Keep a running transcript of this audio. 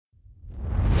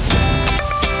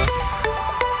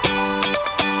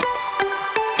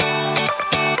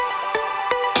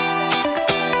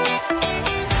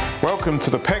Welcome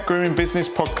to the Pet Grooming Business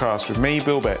Podcast with me,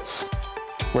 Bill Betts,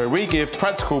 where we give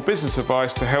practical business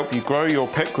advice to help you grow your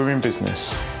pet grooming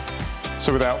business.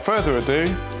 So without further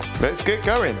ado, let's get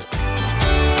going.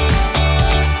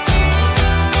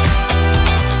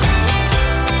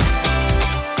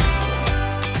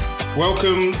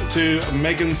 Welcome to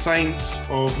Megan Saints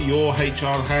of Your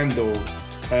HR Handle.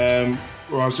 I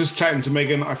was just chatting to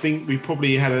Megan. I think we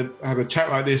probably had a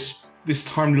chat like this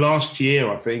time last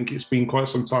year. I think it's been quite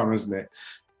some time, hasn't it?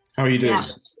 How are you doing? Yeah.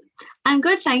 I'm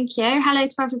good, thank you. Hello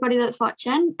to everybody that's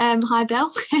watching. Hi,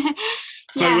 Bill.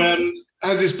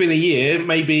 As it's been a year,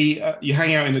 maybe you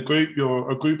hang out in a group. You're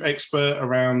a group expert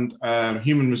around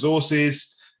human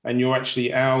resources, and you're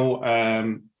actually our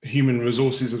human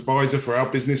resources advisor for our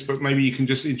business. But maybe you can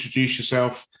just introduce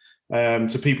yourself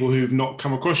to people who've not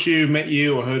come across you, met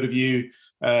you, or heard of you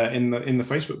in the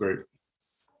Facebook group.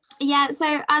 Yeah,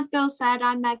 so as Bill said,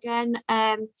 I'm Megan.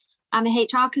 I'm a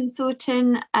HR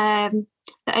consultant, the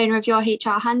owner of Your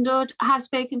HR Handled. I have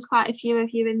spoken to quite a few of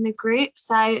you in the group,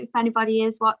 so if anybody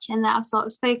is watching that I've sort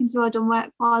of spoken to or done work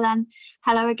for, then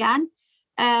hello again.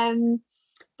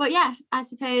 But yeah, I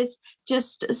suppose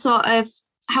just sort of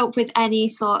help with any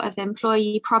sort of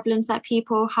employee problems that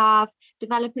people have,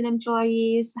 developing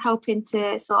employees, helping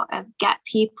to sort of get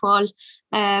people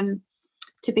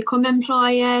to become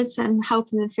employers and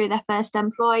helping them through their first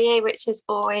employee, which is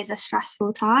always a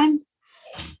stressful time.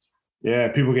 Yeah,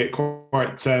 people get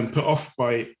quite put off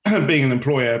by being an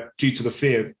employer due to the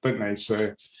fear, don't they?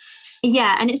 So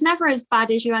yeah, and it's never as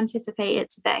bad as you anticipate it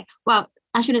to be. Well,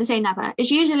 I shouldn't say never. It's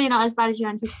usually not as bad as you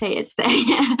anticipate it to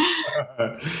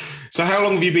be. So how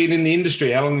long have you been in the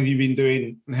industry? How long have you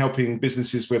been helping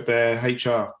businesses with their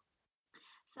HR?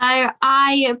 So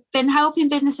I've been helping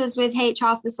businesses with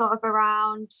HR for sort of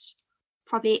around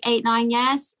probably 8-9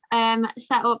 years.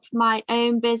 Set up my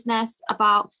own business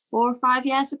about 4 or 5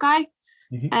 years ago.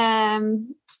 Mm-hmm.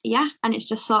 And it's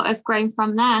just sort of grown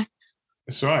from there.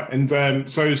 That's right. And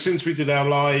so since we did our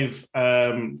live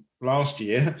last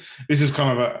year, this is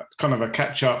kind of a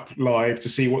catch up live to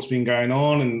see what's been going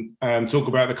on and talk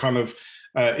about the kind of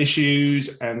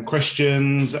issues and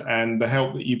questions and the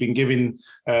help that you've been giving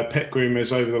pet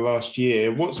groomers over the last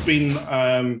year. What's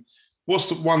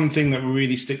the one thing that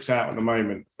really sticks out at the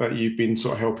moment that you've been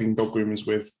sort of helping dog groomers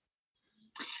with?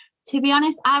 To be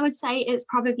honest, I would say it's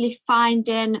probably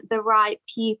finding the right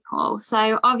people.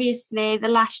 So obviously the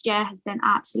last year has been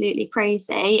absolutely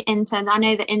crazy in terms, I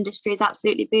know the industry is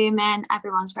absolutely booming,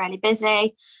 everyone's really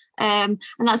busy. And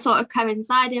that's sort of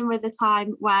coinciding with a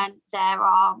time when there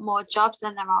are more jobs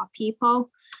than there are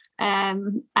people.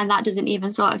 And that doesn't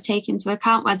even sort of take into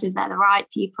account whether they're the right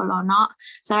people or not.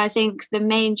 So I think the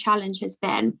main challenge has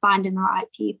been finding the right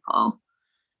people.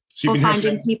 So or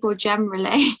finding people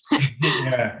generally.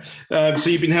 Yeah. So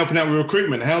you've been helping out with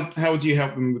recruitment. How do you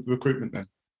help them with recruitment then?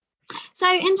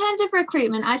 So in terms of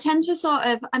recruitment, I tend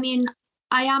to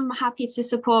I am happy to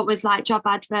support with like job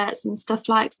adverts and stuff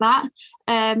like that.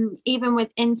 Even with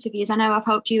interviews, I know I've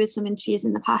helped you with some interviews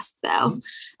in the past, Bill.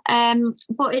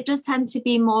 But it does tend to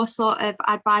be more sort of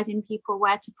advising people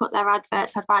where to put their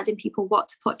adverts, advising people what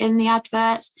to put in the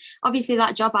adverts. Obviously,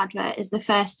 that job advert is the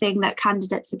first thing that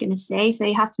candidates are going to see. So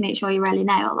you have to make sure you really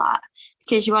nail that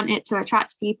because you want it to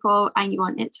attract people and you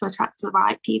want it to attract the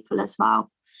right people as well.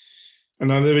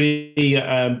 And are there any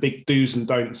big do's and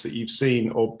don'ts that you've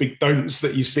seen or big don'ts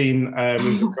that you've seen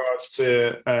in regards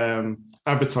to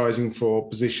advertising for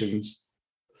positions?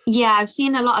 Yeah, I've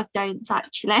seen a lot of don'ts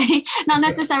actually, not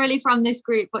necessarily from this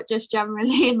group, but just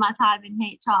generally in my time in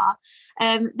HR.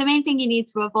 The main thing you need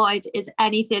to avoid is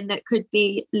anything that could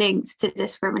be linked to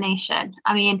discrimination.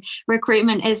 I mean,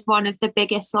 recruitment is one of the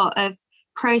biggest sort of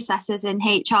processes in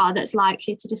HR that's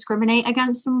likely to discriminate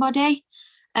against somebody.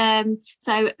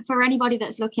 So for anybody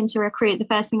that's looking to recruit, the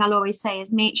first thing I'll always say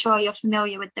is make sure you're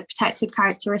familiar with the protected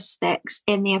characteristics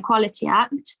in the Equality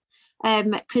Act,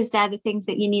 because they're the things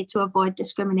that you need to avoid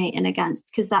discriminating against,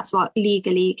 because that's what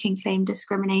legally you can claim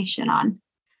discrimination on.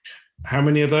 How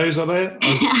many of those are there?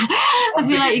 I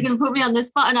feel like you can put me on the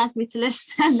spot and ask me to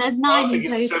list. There's 9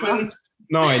 in total. 7?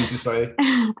 9, you say?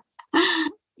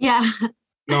 Yeah.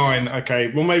 9.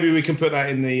 Okay. Well, maybe we can put that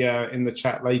in the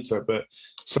chat later. But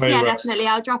so yeah, definitely.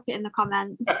 I'll drop it in the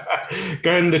comments.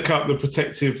 Go and look up the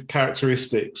protective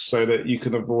characteristics so that you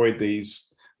can avoid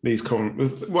these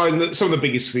comments. Well, some of the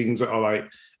biggest things that are like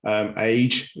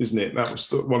age, isn't it? That was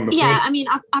one of the first. I mean,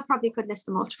 I probably could list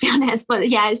them all to be honest, but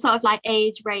yeah, it's sort of like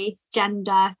age, race,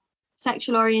 gender,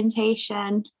 sexual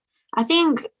orientation. I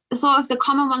think sort of the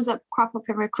common ones that crop up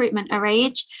in recruitment are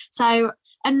age. So,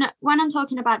 and when I'm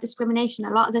talking about discrimination,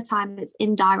 a lot of the time it's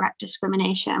indirect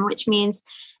discrimination, which means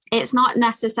it's not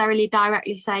necessarily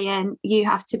directly saying you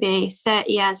have to be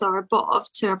 30 years or above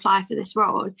to apply for this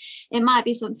role. It might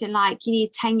be something like you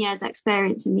need 10 years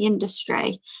experience in the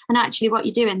industry. And actually what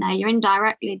you're doing there, you're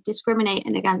indirectly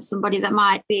discriminating against somebody that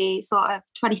might be sort of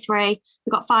 23,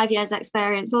 they've got 5 years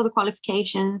experience, all the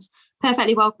qualifications,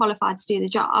 perfectly well qualified to do the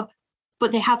job,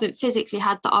 but they haven't physically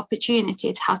had the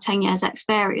opportunity to have 10 years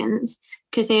experience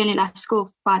because they only left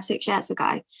school 5-6 years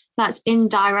ago. So that's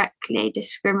indirectly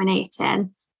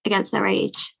discriminating against their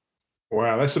age.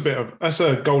 Wow, that's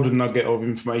a golden nugget of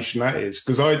information, that is,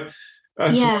 because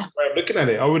that's a nice way of looking at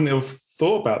it. I wouldn't have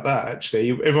thought about that,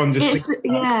 actually. Everyone just thinks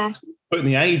about putting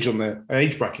the age on the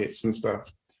age brackets and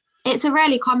stuff. It's a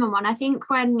really common one. I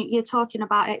think when you're talking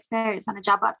about experience on a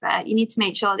job advert, you need to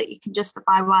make sure that you can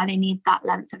justify why they need that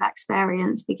length of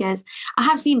experience, because I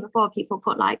have seen before people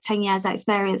put like 10 years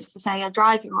experience for, say, a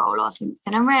driving role or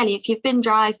something. And really, if you've been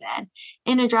driving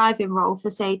in a driving role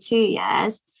for, say, 2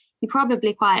 years, you're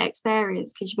probably quite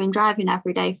experienced because you've been driving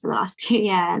every day for the last 2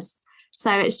 years.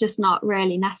 So it's just not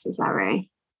really necessary.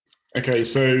 Okay,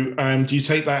 so do you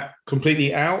take that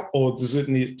completely out, or does it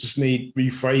just need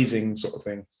rephrasing sort of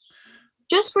thing?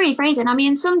 Just rephrasing. I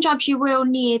mean, some jobs you will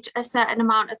need a certain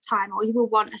amount of time, or you will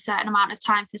want a certain amount of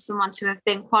time for someone to have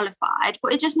been qualified,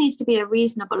 but it just needs to be a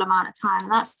reasonable amount of time.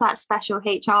 And that's that special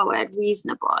HR word,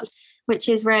 reasonable, which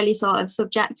is really sort of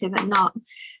subjective and not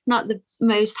the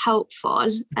most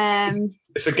helpful.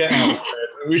 It's a get out,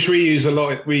 which we used a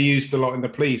lot in the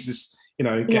police. Is,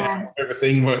 get out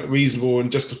everything reasonable and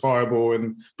justifiable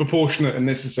and proportionate and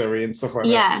necessary and stuff like that.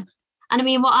 Yeah. And I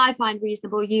mean, what I find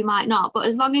reasonable, you might not. But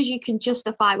as long as you can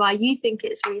justify why you think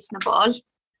it's reasonable,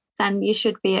 then you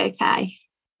should be okay.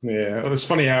 Yeah, it's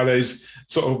funny how those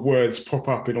sort of words pop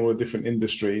up in all the different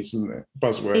industries and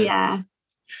buzzwords. Yeah.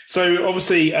 So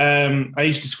obviously,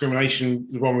 age discrimination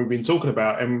is one we've been talking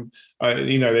about, and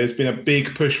there's been a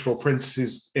big push for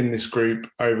apprentices in this group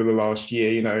over the last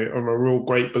year. I'm a real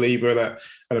great believer that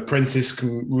an apprentice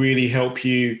can really help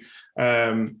you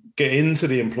get into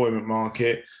the employment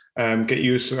market, get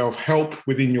yourself help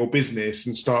within your business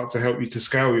and start to help you to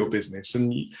scale your business.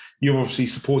 And you've obviously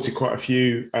supported quite a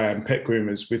few pet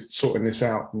groomers with sorting this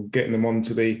out and getting them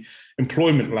onto the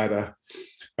employment ladder.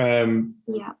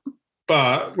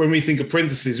 But when we think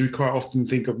apprentices, we quite often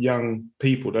think of young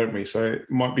people, don't we? So it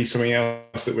might be something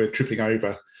else that we're tripping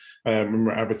over when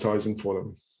we're advertising for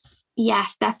them.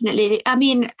 Yes, definitely. I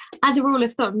mean, as a rule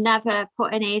of thumb, never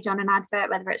put an age on an advert,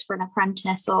 whether it's for an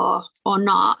apprentice or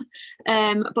not.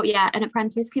 But yeah, an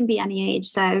apprentice can be any age.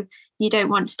 So you don't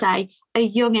want to say a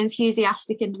young,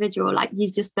 enthusiastic individual, like you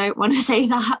just don't want to say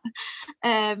that.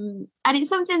 And it's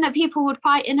something that people would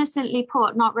quite innocently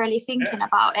put, not really thinking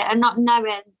about it and not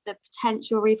knowing the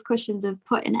potential repercussions of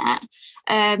putting it.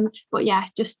 But yeah,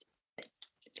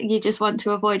 you just want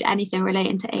to avoid anything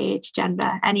relating to age,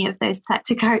 gender, any of those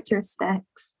protected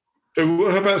characteristics. So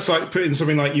what about like putting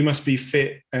something like you must be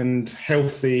fit and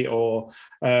healthy, or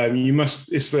you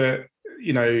must, dog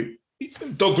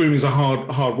grooming is a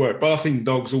hard work, bathing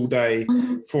dogs all day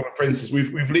for an apprentice.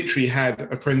 We've literally had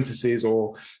apprentices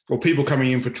or people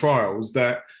coming in for trials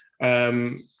that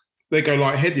they go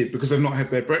lightheaded because they've not had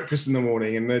their breakfast in the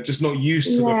morning and they're just not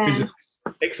used to the physical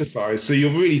exercise. So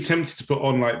you're really tempted to put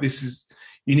on like,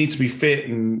 you need to be fit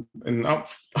and up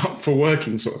for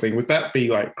working sort of thing. Would that be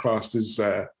like classed as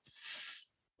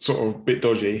sort of a bit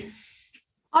dodgy?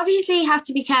 Obviously, you have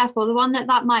to be careful. The one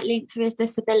that might link to is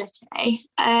disability.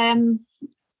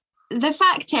 The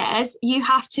fact is, you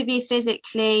have to be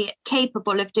physically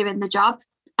capable of doing the job,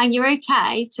 and you're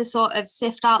okay to sort of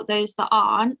sift out those that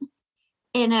aren't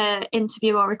in an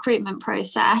interview or recruitment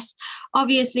process.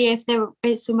 Obviously, if there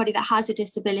is somebody that has a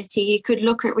disability, you could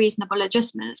look at reasonable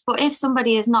adjustments. But if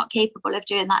somebody is not capable of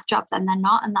doing that job, then they're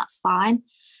not, and that's fine.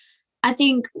 I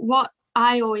think what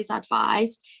I always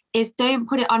advise is don't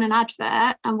put it on an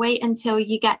advert and wait until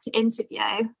you get to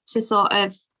interview to sort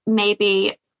of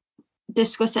maybe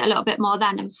discuss it a little bit more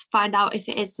then and find out if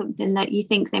it is something that you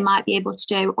think they might be able to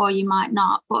do or you might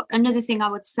not. But another thing I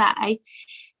would say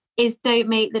is don't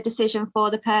make the decision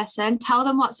for the person. Tell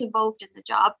them what's involved in the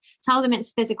job. Tell them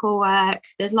it's physical work.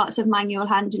 There's lots of manual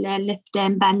handling,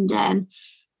 lifting, bending.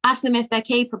 Ask them if they're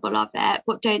capable of it,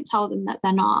 but don't tell them that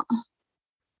they're not.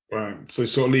 Right. So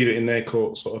sort of leave it in their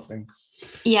court sort of thing.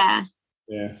 Yeah.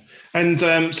 Yeah. And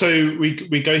so we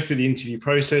go through the interview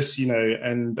process,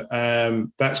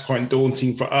 and that's quite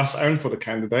daunting for us and for the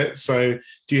candidate. So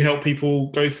do you help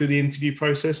people go through the interview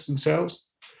process themselves?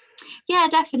 Yeah,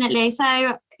 definitely.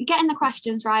 So getting the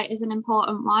questions right is an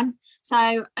important one.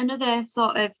 So another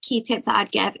sort of key tip that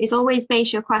I'd give is always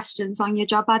base your questions on your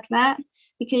job advert,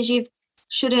 because you've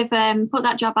should have put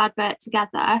that job advert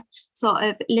together, sort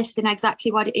of listing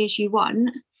exactly what it is you want.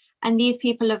 And these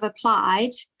people have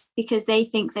applied because they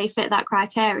think they fit that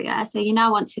criteria. So you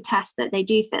now want to test that they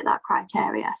do fit that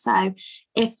criteria. So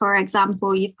if, for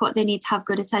example, you've put they need to have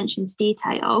good attention to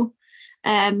detail,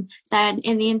 then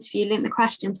in the interview, link the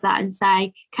question to that and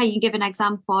say, can you give an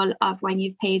example of when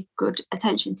you've paid good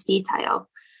attention to detail?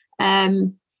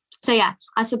 So yeah,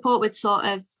 I support with sort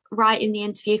of writing the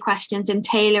interview questions and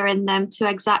tailoring them to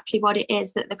exactly what it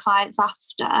is that the client's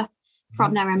after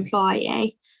from their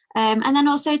employee. And then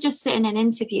also just sitting in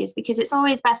interviews, because it's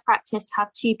always best practice to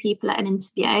have two people at an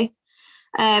interview,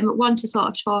 one to sort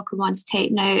of talk and one to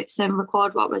take notes and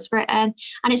record what was written.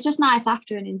 And it's just nice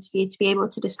after an interview to be able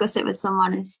to discuss it with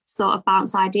someone and sort of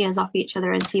bounce ideas off each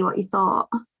other and see what you thought.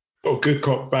 Or good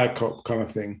cop, bad cop kind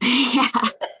of thing. Yeah.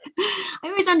 I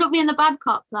always end up being the bad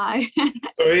cop, though.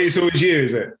 So it's always you,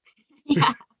 is it?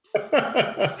 Yeah.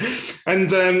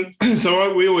 And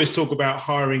so we always talk about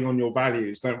hiring on your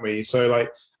values, don't we? So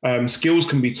like skills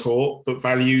can be taught, but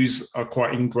values are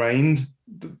quite ingrained.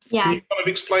 Yeah. Can you kind of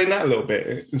explain that a little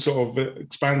bit and sort of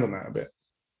expand on that a bit?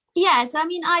 Yeah, so I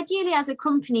mean, ideally as a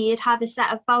company, you'd have a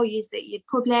set of values that you'd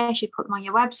publish, you'd put them on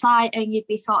your website, and you'd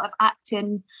be sort of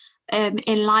acting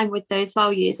in line with those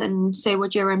values, and so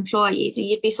would your employees, and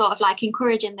you'd be sort of like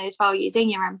encouraging those values in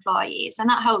your employees, and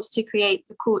that helps to create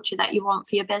the culture that you want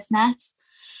for your business.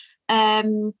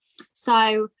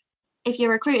 So if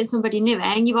you're recruiting somebody new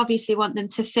in, you obviously want them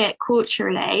to fit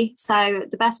culturally. So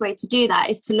the best way to do that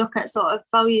is to look at sort of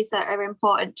values that are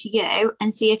important to you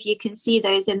and see if you can see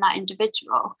those in that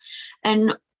individual.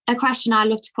 And a question I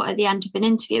love to put at the end of an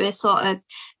interview is sort of,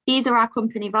 these are our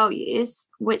company values,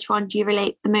 which one do you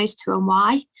relate the most to and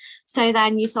why? So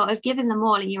then you're sort of giving them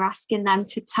all and you're asking them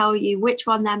to tell you which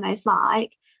one they're most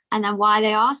like and then why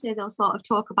they are. So they'll sort of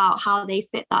talk about how they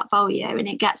fit that value, and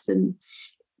it gets them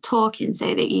talking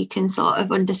so that you can sort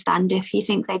of understand if you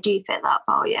think they do fit that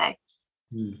value.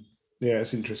 Yeah,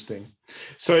 it's interesting.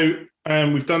 So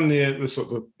we've done the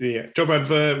sort of the job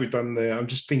advert. We've done I'm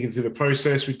just thinking through the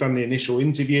process. We've done the initial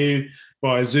interview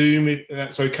via Zoom.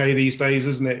 That's okay these days,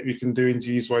 isn't it? You can do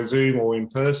interviews via Zoom or in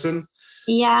person.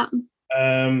 Yeah.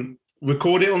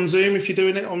 Record it on Zoom if you're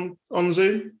doing it on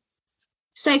Zoom.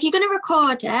 So if you're going to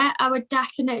record it, I would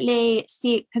definitely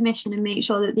seek permission and make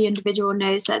sure that the individual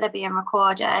knows that they're being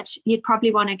recorded. You'd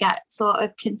probably want to get sort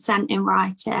of consent in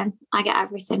writing. I get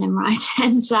everything in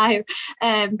writing. So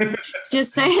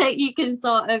just so that you can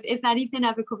sort of, if anything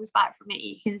ever comes back from it,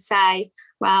 you can say,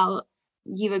 well,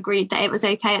 you agreed that it was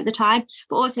okay at the time.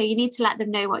 But also you need to let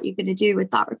them know what you're going to do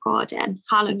with that recording,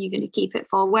 how long you're going to keep it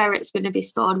for, where it's going to be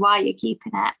stored, why you're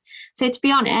keeping it. So to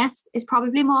be honest, it's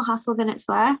probably more hassle than it's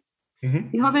worth.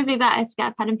 You're probably better to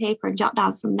get a pen and paper and jot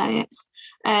down some notes.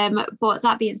 But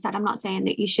that being said, I'm not saying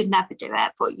that you should never do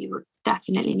it, but you would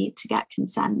definitely need to get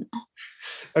consent.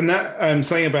 And that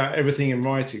saying about everything in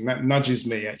writing, that nudges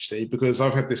me actually, because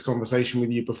I've had this conversation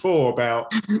with you before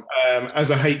about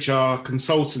as a HR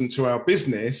consultant to our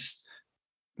business,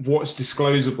 what's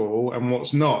disclosable and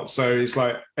what's not. So it's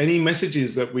like any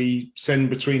messages that we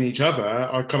send between each other,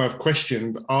 I kind of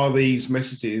questioned, are these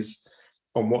messages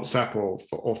on WhatsApp or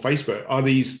Facebook, are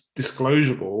these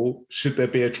disclosable? Should there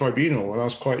be a tribunal? And I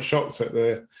was quite shocked at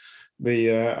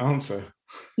the answer.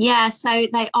 Yeah, so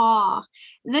they are.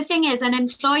 The thing is, an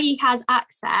employee has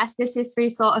access. This is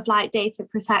through sort of like data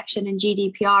protection and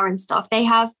GDPR and stuff. They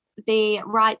have the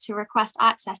right to request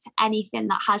access to anything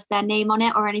that has their name on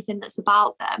it or anything that's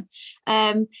about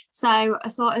them. So a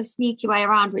sort of sneaky way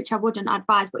around, which I wouldn't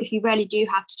advise, but if you really do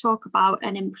have to talk about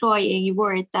an employee and you're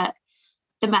worried that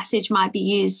the message might be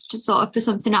used sort of for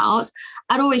something else,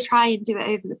 I'd always try and do it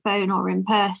over the phone or in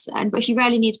person. But if you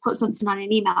really need to put something on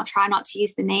an email, try not to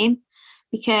use the name,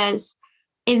 because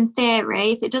in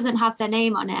theory, if it doesn't have their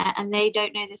name on it and they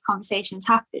don't know this conversation's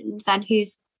happened, then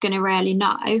who's going to really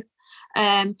know?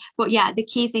 But yeah, the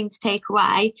key thing to take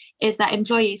away is that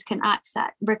employees can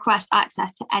request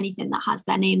access to anything that has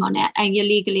their name on it, and you're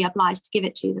legally obliged to give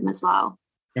it to them as well.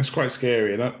 That's quite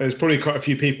scary. And there's probably quite a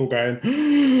few people going,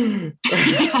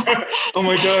 oh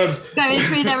my God. Going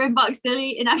through their inbox,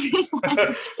 deleting everything.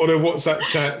 Or their WhatsApp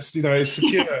chats, it's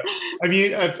secure. Yeah.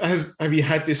 Have you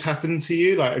had this happen to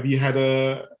you? Like, have you had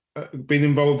been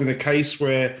involved in a case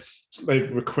where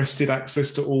they've requested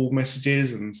access to all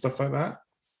messages and stuff like that?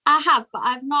 I have, but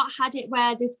I've not had it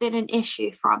where there's been an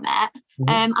issue from it.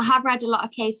 I have read a lot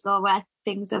of case law where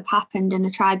things have happened in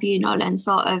a tribunal and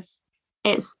sort of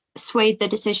it's swayed the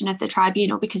decision of the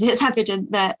tribunal because it's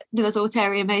evident that there was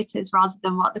ulterior motives rather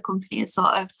than what the company has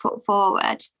sort of put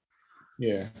forward.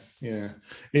 Yeah, yeah.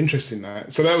 Interesting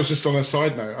that. So that was just on a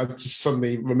side note. I just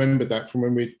suddenly remembered that from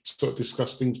when we sort of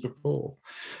discussed things before.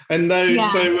 And though,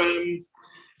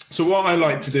 so what I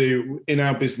like to do in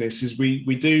our business is we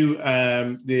do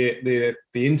the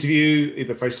interview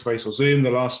either face to face or Zoom. The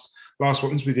last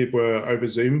ones we did were over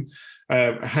Zoom.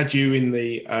 I had you in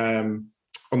the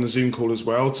on the Zoom call as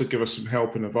well to give us some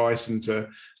help and advice and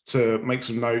to make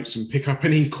some notes and pick up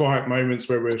any quiet moments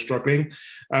where we're struggling.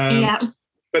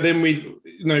 But then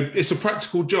it's a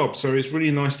practical job, so it's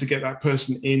really nice to get that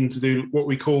person in to do what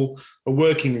we call a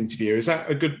working interview. Is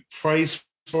that a good phrase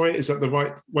for it? Is that the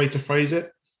right way to phrase it?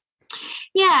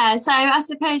 Yeah, so I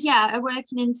suppose, a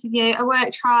working interview, a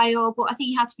work trial, but I think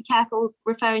you have to be careful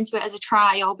referring to it as a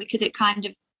trial because it kind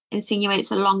of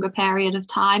insinuates a longer period of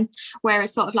time,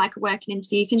 whereas sort of like a working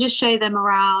interview, you can just show them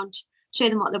around, show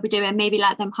them what they'll be doing, maybe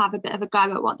let them have a bit of a go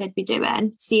at what they'd be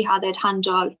doing, see how they'd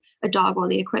handle a dog or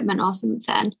the equipment or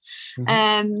something.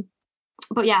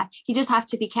 But yeah, you just have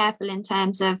to be careful in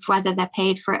terms of whether they're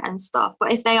paid for it and stuff.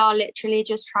 But if they are literally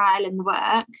just trialing the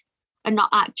work and not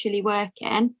actually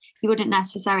working, you wouldn't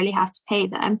necessarily have to pay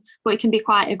them, but it can be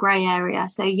quite a grey area.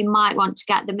 So you might want to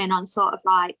get them in on sort of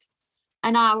like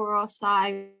an hour or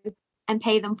so and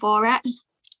pay them for it.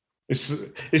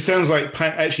 It sounds like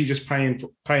actually just paying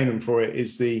them for it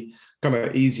is the kind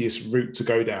of easiest route to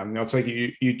go down. I'll take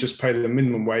it you just pay the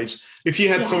minimum wage. If you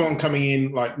had someone coming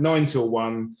in like 9 till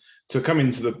 1 to come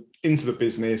into the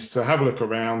business, to have a look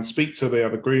around, speak to the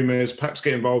other groomers, perhaps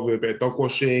get involved with a bit of dog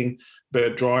washing, a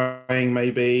bit of drying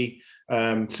maybe,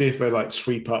 see if they like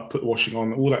sweep up, put the washing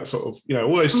on, all that sort of,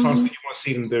 all those tasks that you want to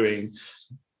see them doing,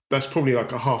 that's probably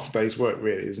like a half a day's work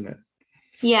really, isn't it?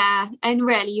 Yeah, and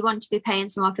really you want to be paying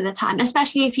someone for the time,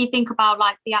 especially if you think about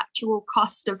like the actual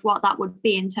cost of what that would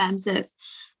be in terms of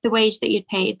the wage that you'd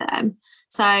pay them.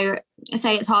 So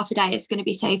say it's half a day, it's going to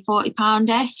be say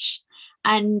 £40-ish,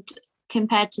 and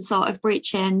compared to sort of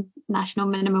breaching national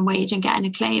minimum wage and getting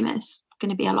a claim, it's going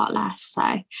to be a lot less. So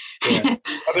Are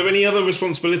there any other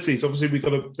responsibilities? Obviously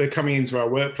they're coming into our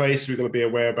workplace, we've got to be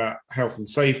aware about health and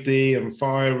safety and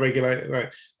fire regulate,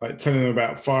 like telling them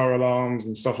about fire alarms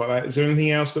and stuff like that. Is there anything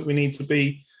else that we need to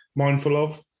be mindful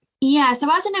of? Yeah, so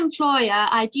as an employer,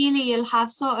 ideally you'll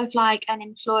have sort of like an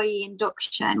employee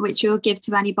induction, which you'll give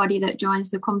to anybody that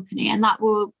joins the company, and that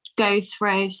will go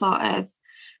through sort of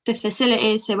the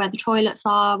facilities, so where the toilets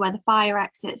are, where the fire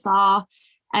exits are,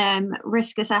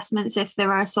 risk assessments if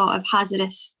there are sort of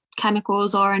hazardous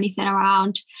chemicals or anything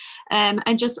around,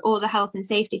 and just all the health and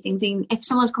safety things. And if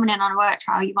someone's coming in on a work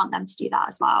trial, you want them to do that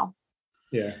as well.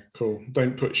 Yeah, cool.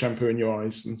 Don't put shampoo in your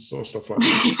eyes and sort of stuff like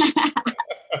that.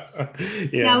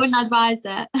 I wouldn't advise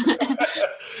it.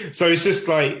 So it's just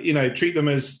like, treat them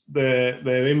as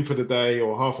they're in for the day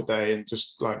or half a day, and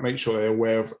just like make sure they're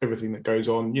aware of everything that goes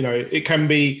on. It can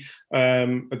be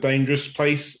a dangerous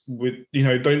place with,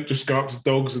 don't just go up to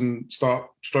dogs and start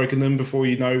stroking them before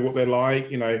you know what they're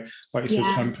like, like you said,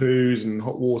 shampoos and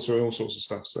hot water and all sorts of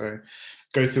stuff. So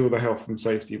go through all the health and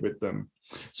safety with them.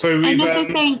 So another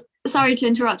thing, sorry to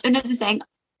interrupt, another thing,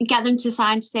 get them to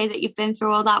sign to say that you've been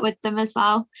through all that with them as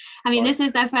well. I mean, This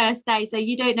is their first day, so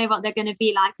you don't know what they're going to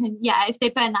be like. And if they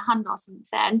burn their hand or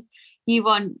something, you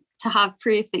want to have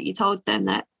proof that you told them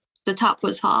that the tap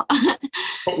was hot.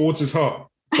 Hot water's hot.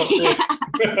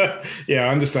 Yeah, I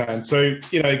understand. So,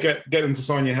 get them to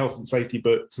sign your health and safety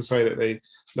book to say that they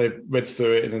read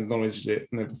through it and acknowledged it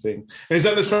and everything. And is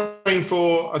that the same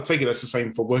for, I take it that's the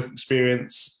same for work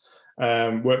experience,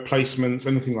 work placements,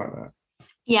 anything like that?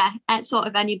 Yeah, it's sort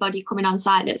of anybody coming on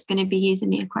site that's going to be using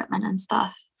the equipment and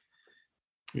stuff.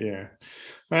 Yeah.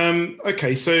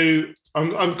 Okay, so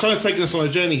I'm kind of taking us on a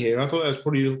journey here. I thought that's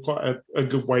probably quite a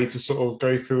good way to sort of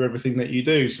go through everything that you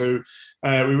do. So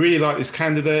we really like this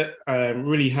candidate,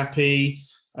 really happy.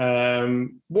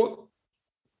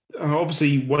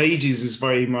 Obviously wages is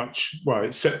very much,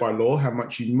 it's set by law how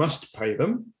much you must pay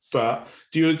them. But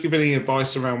do you give any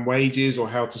advice around wages or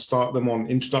how to start them on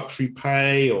introductory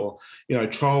pay or,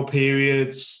 trial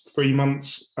periods, 3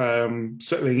 months,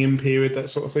 settling in period, that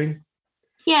sort of thing?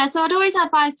 Yeah, so I'd always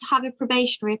advise to have a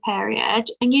probationary period,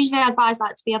 and usually I advise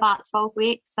that to be about 12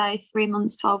 weeks, so 3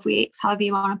 months, 12 weeks, however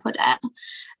you want to put it.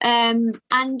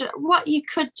 And what you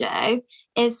could do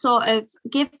is sort of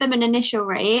give them an initial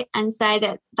rate and say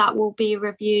that will be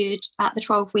reviewed at the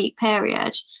 12-week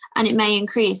period, and it may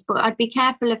increase, but I'd be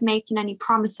careful of making any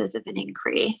promises of an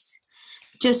increase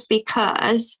just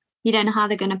because you don't know how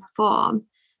they're going to perform.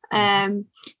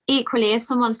 Equally, if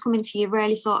someone's coming to you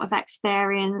really sort of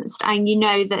experienced and you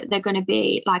know that they're going to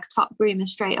be like top groomer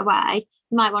straight away,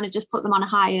 you might want to just put them on a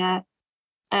higher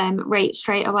rate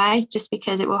straight away, just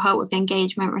because it will help with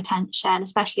engagement, retention,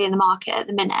 especially in the market at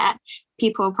the minute.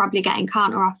 people are probably getting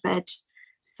counter offered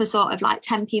for sort of like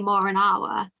 10p more an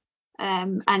hour.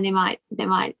 And they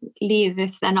might leave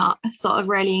if they're not sort of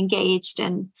really engaged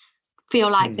and feel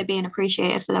like they're being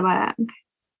appreciated for their work.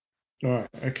 Right.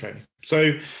 Okay.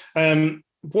 So,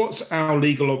 what's our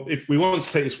legal? If we want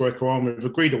to take this worker on, we've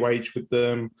agreed a wage with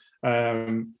them.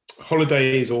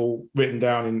 Holiday is all written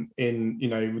down in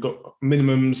we've got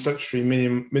statutory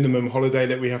minimum holiday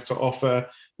that we have to offer.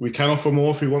 We can offer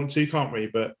more if we want to, can't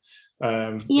we? But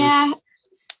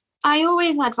I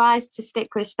always advise to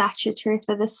stick with statutory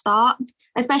for the start,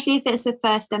 especially if it's the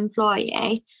first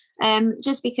employee,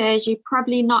 just because you're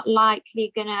probably not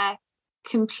likely going to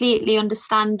completely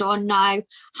understand or know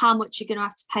how much you're going to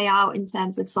have to pay out in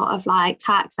terms of sort of like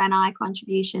tax, NI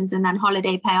contributions, and then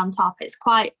holiday pay on top. It's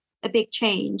quite a big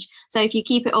change. So if you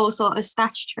keep it all sort of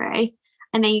statutory,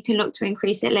 and then you can look to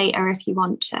increase it later if you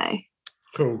want to.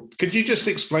 Cool. Could you just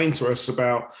explain to us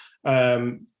about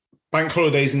bank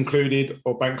holidays included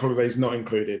or bank holidays not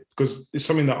included? Because it's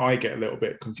something that I get a little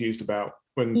bit confused about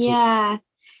when.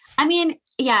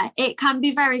 It can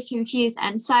be very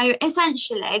confusing. So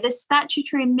essentially, the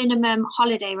statutory minimum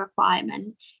holiday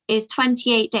requirement is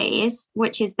 28 days,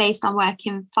 which is based on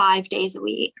working 5 days a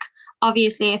week.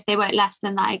 Obviously, if they work less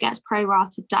than that, it gets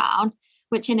prorated down,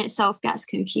 which in itself gets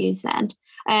confusing.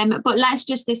 But let's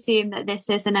just assume that this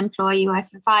is an employee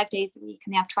working 5 days a week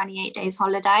and they have 28 days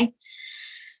holiday.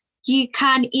 You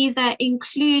can either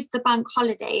include the bank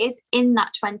holidays in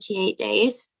that 28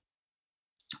 days,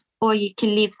 or you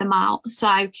can leave them out.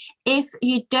 So if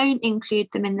you don't include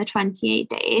them in the 28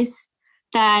 days,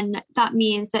 then that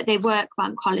means that they work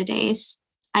bank holidays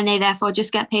and they therefore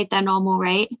just get paid their normal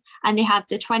rate, and they have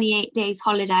the 28 days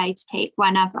holiday to take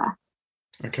whenever.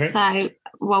 Okay. So,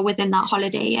 within that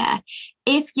holiday year.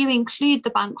 If you include the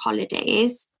bank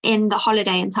holidays in the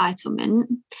holiday entitlement,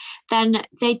 then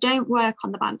they don't work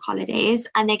on the bank holidays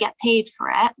and they get paid for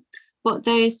it. But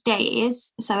those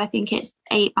days, so I think it's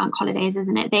 8 bank holidays,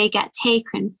 isn't it? They get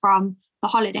taken from the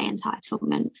holiday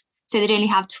entitlement. So they'd only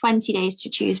have 20 days to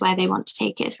choose where they want to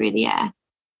take it through the year.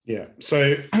 Yeah.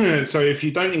 So if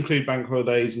you don't include bank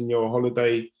holidays in your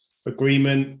holiday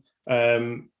agreement,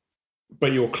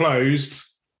 but you're closed,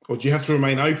 or do you have to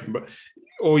remain open?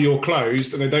 Or you're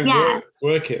closed and they don't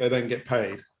work it, they don't get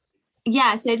paid.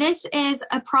 Yeah. So this is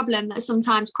a problem that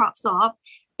sometimes crops up.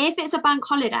 If it's a bank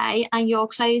holiday and you're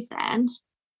closing,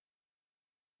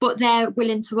 but they're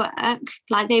willing to work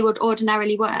like they would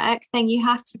ordinarily work, then you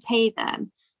have to pay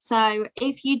them. So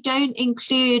if you don't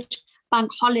include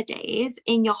bank holidays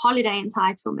in your holiday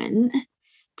entitlement,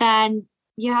 then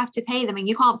you have to pay them, and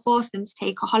you can't force them to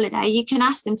take a holiday. You can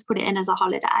ask them to put it in as a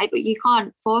holiday, but you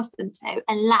can't force them to,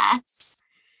 unless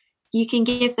you can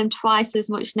give them twice as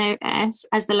much notice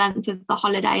as the length of the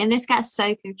holiday. And this gets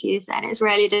so confusing. It's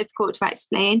really difficult to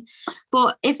explain.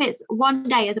 But if it's 1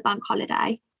 day as a bank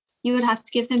holiday, you would have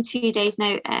to give them 2 days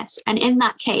notice. And in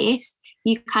that case,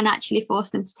 you can actually force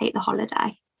them to take the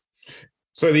holiday.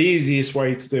 So the easiest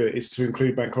way to do it is to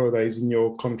include bank holidays in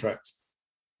your contract.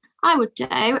 I would do,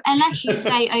 unless you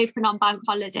stay open on bank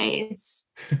holidays.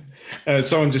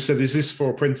 Someone just said, is this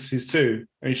for apprentices too?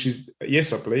 And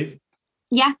yes, I believe.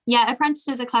 Yeah,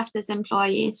 apprentices are classed as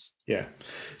employees. Yeah.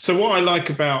 So what I like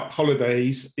about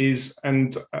holidays is,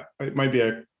 and maybe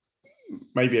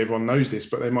everyone knows this,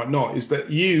 but they might not, is that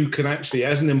you can actually,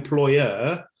 as an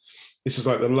employer, this is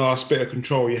like the last bit of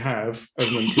control you have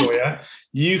as an employer,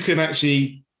 you can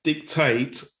actually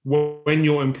dictate when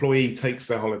your employee takes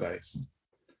their holidays.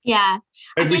 Yeah.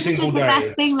 Every I think single this is day. the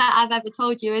best thing that I've ever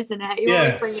told you, isn't it? You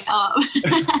always bring it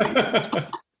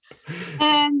up.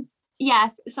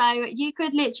 Yes, so you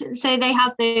could literally, so they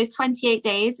have those 28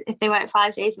 days if they work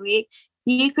 5 days a week.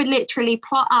 You could literally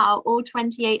plot out all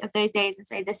 28 of those days and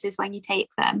say, this is when you take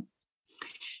them.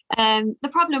 The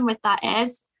problem with that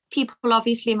is people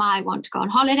obviously might want to go on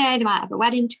holiday, they might have a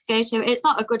wedding to go to. It's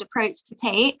not a good approach to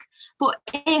take. But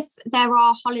if there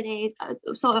are holidays,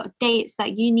 sort of dates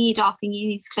that you need off and you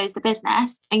need to close the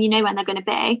business and you know when they're going to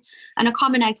be, and a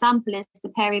common example is the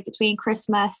period between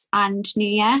Christmas and New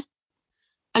Year.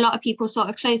 A lot of people sort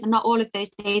of close, and not all of those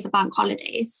days are bank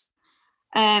holidays.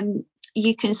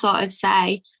 You can sort of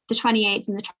say the 28th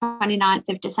and the 29th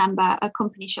of December are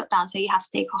company shut down, so you have to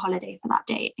take a holiday for that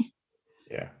date.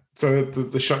 Yeah. So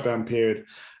the shutdown period.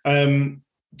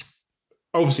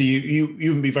 Obviously, you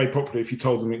wouldn't be very popular if you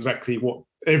told them exactly what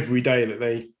every day that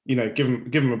they, give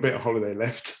them a bit of holiday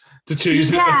left to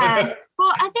choose. Yeah.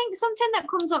 Well, I think something that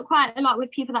comes up quite a lot with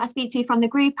people that I speak to from the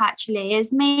group actually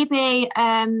is maybe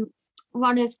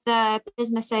one of the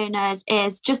business owners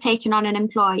is just taking on an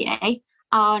employee,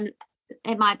 and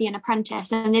it might be an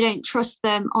apprentice and they don't trust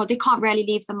them, or they can't really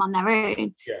leave them on their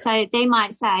own. Yeah. So they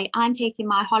might say, I'm taking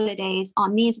my holidays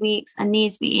on these weeks and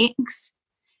these weeks.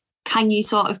 Can you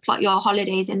sort of plot your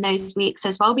holidays in those weeks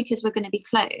as well, because we're going to be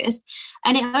closed?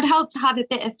 And it would help to have a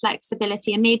bit of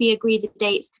flexibility and maybe agree the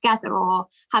dates together, or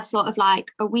have sort of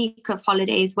like a week of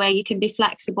holidays where you can be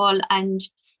flexible and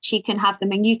she can have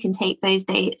them and you can take those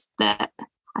dates that,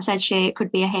 I said she, it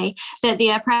could be a he, that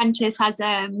the apprentice has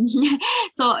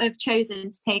sort of chosen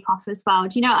to take off as well.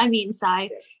 Do you know what I mean? So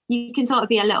you can sort of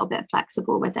be a little bit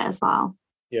flexible with it as well.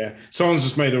 Yeah, someone's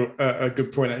just made a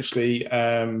good point, actually.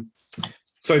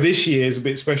 So this year is a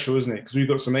bit special, isn't it? Because we've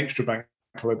got some extra bank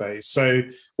holidays. So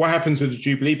what happens with the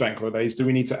Jubilee bank holidays? Do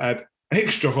we need to add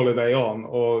extra holiday on,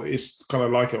 or it's kind of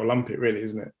like it or lump it, really,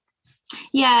 isn't it?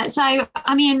 Yeah, so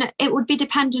I mean, it would be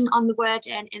dependent on the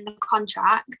wording in the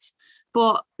contract.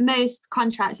 But most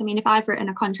contracts, I mean, if I've written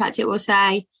a contract, it will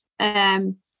say,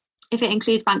 if it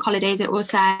includes bank holidays, it will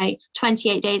say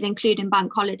 28 days, including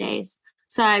bank holidays.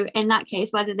 So in that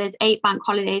case, whether there's 8 bank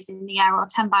holidays in the year or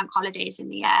 10 bank holidays in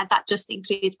the year, that just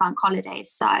includes bank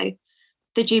holidays. So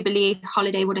the Jubilee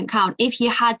holiday wouldn't count. If you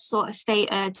had sort of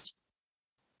stated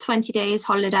 20 days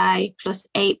holiday plus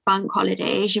 8 bank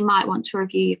holidays, you might want to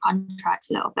review your contract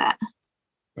a little bit.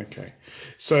 Okay.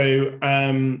 So,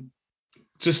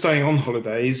 just staying on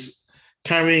holidays,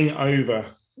 carrying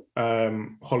over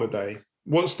holiday,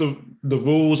 what's the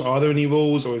rules? Are there any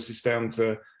rules, or is this down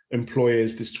to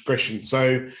employers' discretion?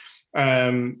 So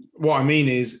what I mean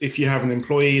is, if you have an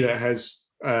employee that has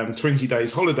 20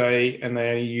 days holiday and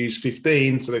they only use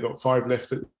 15, so they've got 5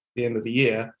 left at the end of the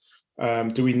year,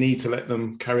 do we need to let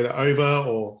them carry that over,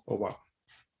 or what?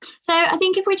 So I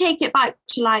think if we take it back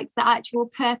to like the actual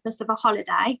purpose of a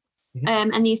holiday,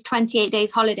 and these 28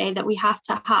 days holiday that we have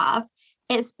to have,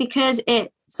 it's because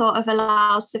it sort of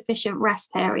allows sufficient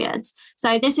rest periods.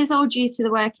 So this is all due to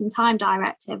the Working Time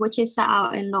Directive, which is set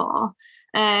out in law.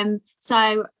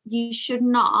 So you should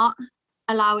not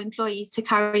allow employees to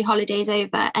carry holidays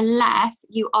over unless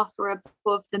you offer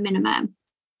above the minimum.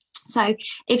 So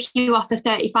if you offer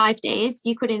 35 days,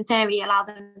 you could in theory allow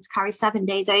them to carry 7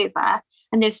 days over,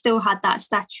 and they've still had that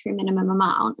statutory minimum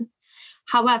amount.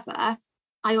 However,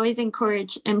 I always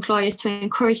encourage employers to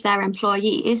encourage their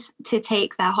employees to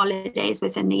take their holidays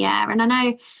within the year. And I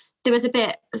know there was a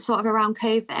bit sort of around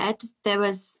COVID, there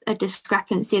was a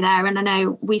discrepancy there. And I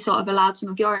know we sort of allowed some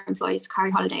of your employees to carry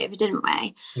holiday over, didn't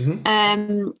we?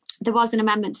 There was an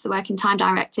amendment to the Working Time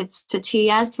Directive for 2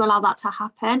 years to allow that to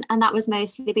happen. And that was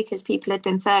mostly because people had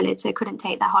been furloughed, so couldn't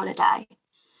take their holiday.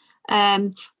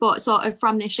 But sort of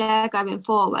from this year going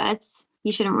forwards,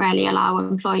 you shouldn't really allow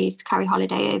employees to carry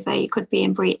holiday over. You could be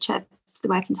in breach of the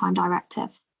Working Time Directive.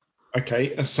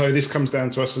 Okay, so this comes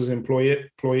down to us as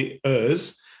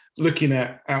employers looking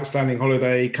at outstanding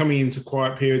holiday, coming into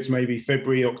quiet periods, maybe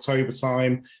February, October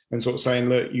time, and sort of saying,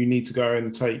 look, you need to go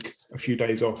and take a few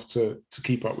days off to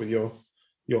keep up with your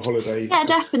holiday. Yeah,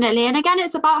 definitely. And again,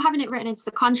 it's about having it written into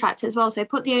the contract as well. So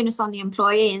put the onus on the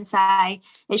employee and say,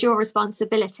 it's your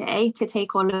responsibility to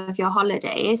take all of your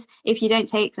holidays. If you don't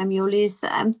take them, you'll lose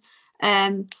them.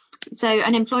 So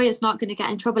an employer's not going to get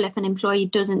in trouble if an employee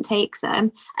doesn't take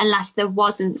them, unless there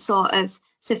wasn't sort of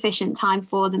sufficient time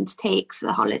for them to take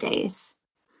the holidays.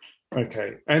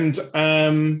 Okay. And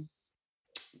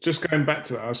just going back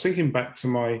to that, I was thinking back to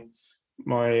my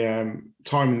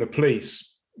time in the police.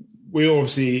 We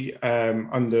obviously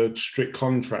under strict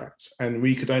contracts, and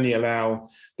they would only allow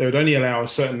a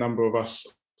certain number of us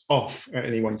off at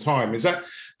any one time. Is that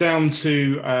down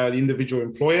to the individual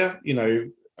employer? You know,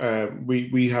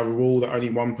 we have a rule that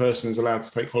only one person is allowed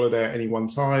to take holiday at any one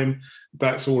time.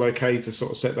 That's all okay to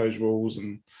sort of set those rules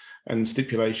and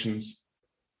stipulations.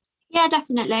 Yeah,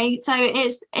 definitely. So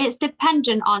it's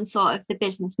dependent on sort of the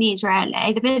business needs,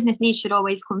 really. The business needs should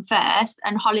always come first,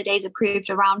 and holidays approved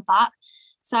around that.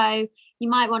 So you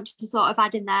might want to sort of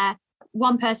add in there,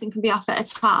 one person can be off at a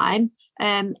time.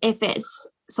 If it's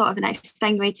sort of an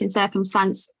extenuating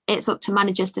circumstance, it's up to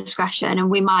manager's discretion,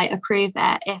 and we might approve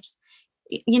it. If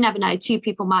you never know, 2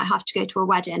 people might have to go to a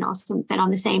wedding or something on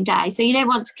the same day. So you don't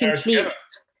want to complete.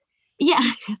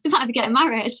 Yeah, they might be getting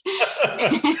married.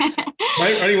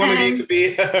 Only one of you could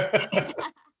be.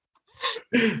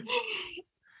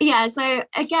 Yeah, so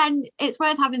again, it's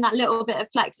worth having that little bit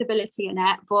of flexibility in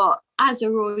it. But as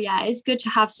a rule, yeah, it's good to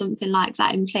have something like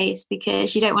that in place,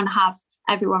 because you don't want to have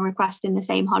everyone requesting the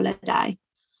same holiday.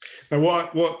 Now,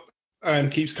 what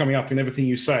keeps coming up in everything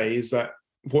you say is that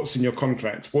what's in your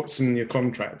contract? What's in your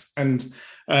contract? And,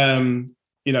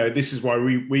 you know, this is why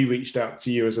we reached out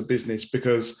to you as a business,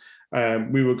 because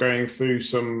we were going through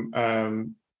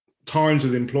some times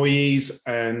with employees,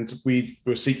 and we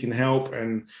were seeking help,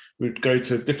 and we'd go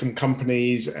to different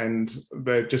companies and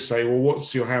they'd just say, well,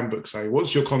 what's your handbook say?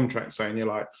 What's your contract say? And you're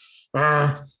like,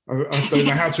 I don't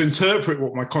know how to interpret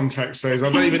what my contract says. I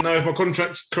don't even know if my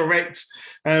contract's correct.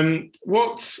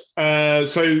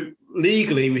 So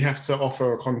legally we have to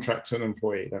offer a contract to an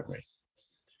employee, don't we?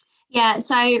 Yeah,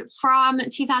 so from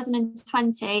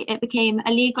 2020, it became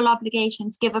a legal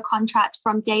obligation to give a contract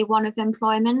from day one of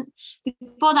employment.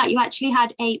 Before that, you actually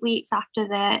had 8 weeks after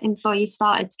the employee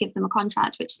started to give them a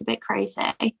contract, which is a bit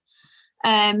crazy.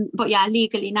 But yeah,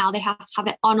 legally now they have to have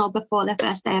it on or before their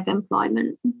first day of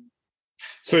employment.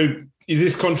 So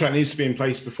this contract needs to be in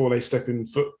place before they step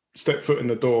foot in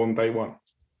the door on day one.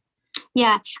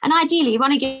 Yeah, and ideally you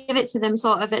want to give it to them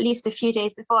sort of at least a few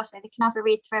days before so they can have a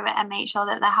read through it and make sure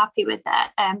that they're happy with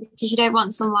it, because you don't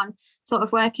want someone sort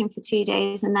of working for 2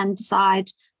 days and then decide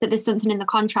that there's something in the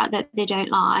contract that they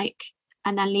don't like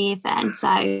and then leave then.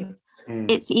 So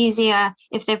it's easier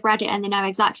if they've read it and they know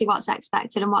exactly what's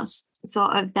expected and what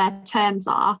sort of their terms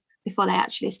are before they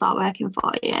actually start working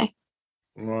for you.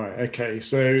 Right, okay.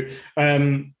 So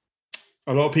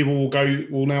a lot of people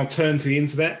will now turn to the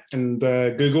internet and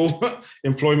Google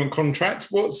employment contract.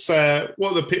 What are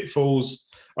the pitfalls?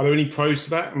 Are there any pros to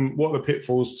that? And what are the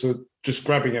pitfalls to just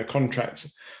grabbing a contract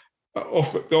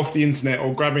off the internet,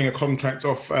 or grabbing a contract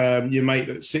off your mate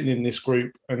that's sitting in this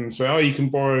group and say, oh, you can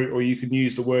borrow or you can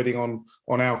use the wording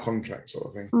on our contract, sort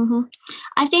of thing? Mm-hmm.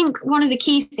 I think one of the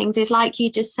key things is, like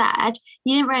you just said,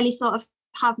 you didn't really sort of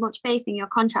have much faith in your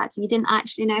contract and you didn't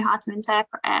actually know how to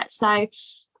interpret it. So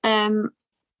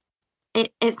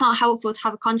it's not helpful to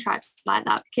have a contract like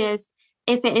that, because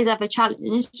if it is ever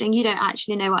challenged and you don't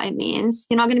actually know what it means,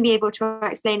 you're not going to be able to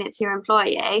explain it to your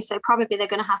employee. So probably they're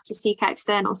going to have to seek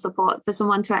external support for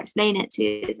someone to explain it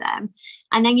to them.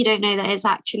 And then you don't know that it's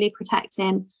actually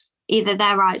protecting either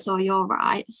their rights or your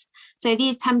rights. So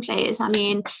these templates, I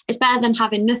mean, it's better than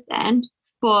having nothing,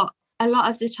 but a lot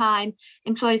of the time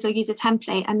employees will use a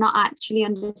template and not actually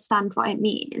understand what it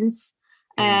means.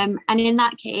 And in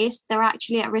that case, they're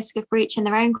actually at risk of breaching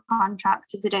their own contract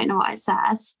because they don't know what it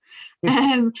says.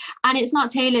 And it's not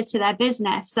tailored to their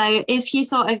business. So if you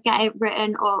sort of get it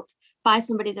written up by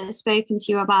somebody that has spoken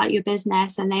to you about your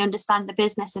business and they understand the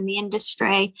business and the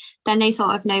industry, then they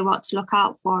sort of know what to look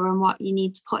out for and what you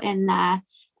need to put in there,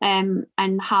 and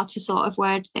how to sort of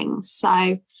word things.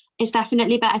 So it's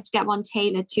definitely better to get one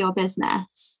tailored to your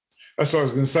business. That's what I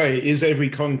was going to say. Is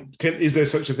is there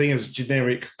such a thing as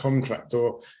generic contract,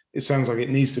 or it sounds like it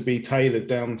needs to be tailored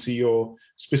down to your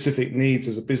specific needs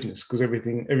as a business, because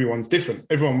everyone's different.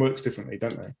 Everyone works differently,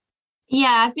 don't they?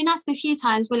 Yeah, I've been asked a few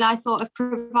times, will I sort of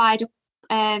provide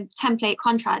a template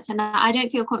contract? And I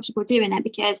don't feel comfortable doing it,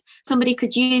 because somebody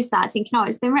could use that thinking, oh,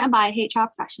 it's been written by a HR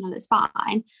professional, it's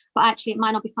fine. But actually it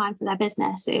might not be fine for their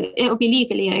business. It'll be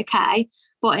legally okay,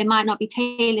 but it might not be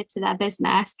tailored to their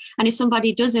business. And if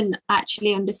somebody doesn't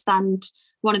actually understand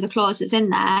one of the clauses in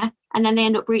there, and then they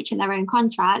end up breaching their own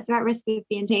contract, they're at risk of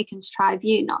being taken to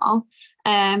tribunal.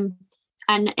 And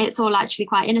it's all actually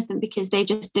quite innocent because they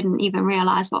just didn't even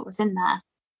realise what was in there.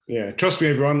 Yeah, trust me,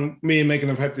 everyone. Me and Megan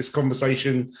have had this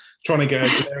conversation trying to get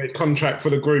a generic contract for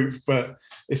the group, but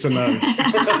it's a no.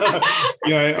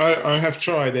 I have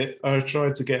tried it. I've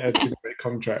tried to get a generic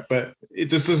contract, but it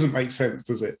just doesn't make sense,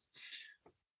 does it?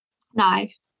 No.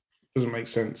 Doesn't make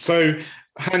sense. So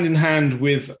hand in hand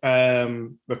with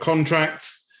the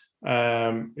contract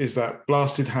is that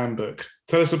blasted handbook.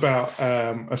 Tell us about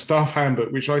a staff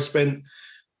handbook, which I spent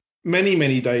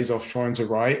many days off trying to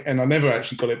write, and I never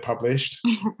actually got it published.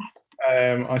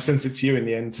 I sent it to you in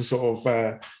the end to sort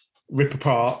of rip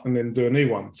apart and then do a new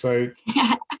one. So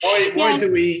why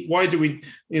do we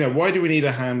need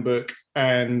a handbook?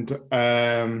 And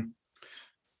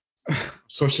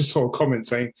so I just saw a comment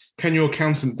saying, can your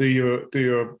accountant do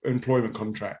your employment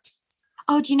contract?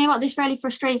 Oh, do you know what? This really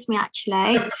frustrates me,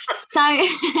 actually. So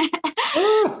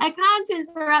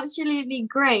accountants are absolutely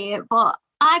great, but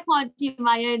I can't do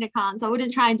my own accounts. I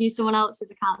wouldn't try and do someone else's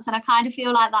accounts. And I kind of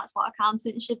feel like that's what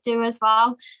accountants should do as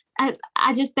well.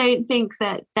 I just don't think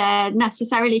that they're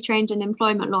necessarily trained in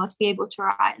employment law to be able to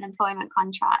write an employment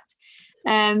contract.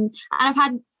 And I've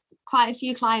had quite a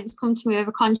few clients come to me with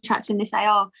a contract and they say,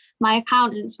 oh, my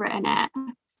accountant's written it,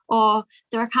 or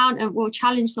their accountant will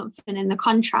challenge something in the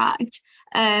contract,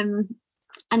 and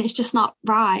it's just not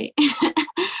right.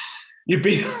 You'd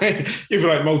be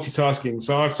like multitasking.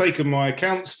 So I've taken my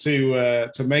accounts to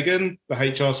Megan, the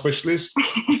HR specialist.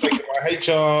 I've taken my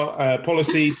HR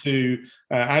policy to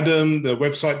Adam, the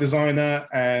website designer,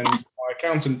 and my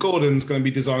accountant Gordon's going to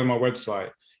be designing my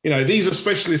website. these are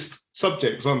specialist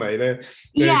subjects, aren't they? They're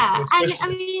and I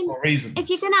mean, for a reason. if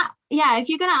you're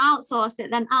gonna outsource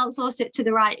it, then outsource it to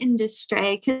the right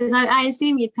industry, because I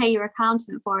assume you'd pay your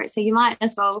accountant for it, so you might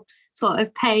as well sort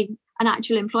of pay an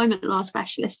actual employment law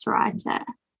specialist to write it.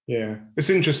 Yeah, it's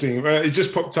interesting. It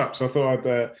just popped up, so I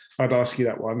thought I'd ask you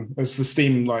that one as the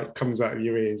steam comes out of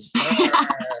your ears.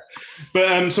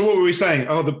 But so what were we saying?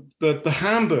 Oh, the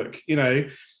handbook.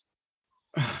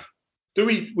 Do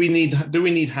we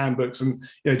need handbooks? And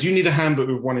do you need a handbook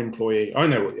with one employee? I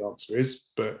know what the answer is,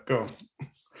 but go on.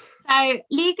 So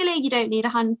legally, you don't need a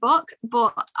handbook,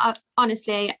 but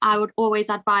honestly, I would always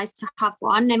advise to have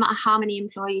one, no matter how many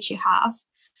employees you have.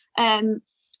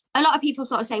 A lot of people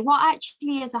sort of say, what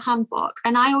actually is a handbook?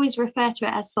 And I always refer to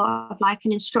it as sort of like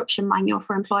an instruction manual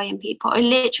for employing people. It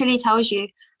literally tells you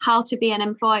how to be an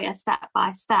employer step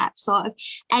by step. Sort of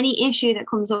any issue that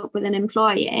comes up with an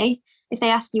employee, if they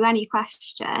ask you any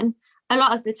question, a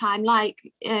lot of the time, like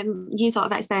you sort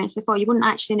of experienced before, you wouldn't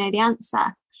actually know the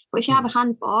answer. But if you have a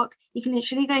handbook, you can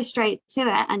literally go straight to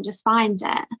it and just find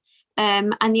it.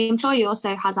 And the employee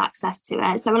also has access to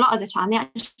it. So a lot of the time, they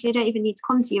actually don't even need to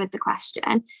come to you with the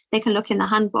question. They can look in the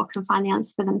handbook and find the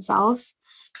answer for themselves.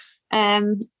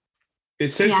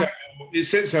 It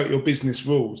sets out your business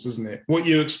rules, doesn't it? What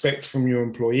you expect from your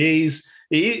employees.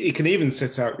 It can even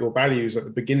set out your values at the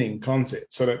beginning, can't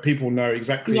it? So that people know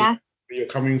exactly where you're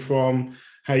coming from,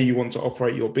 how you want to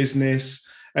operate your business.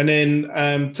 And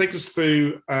then take us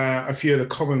through a few of the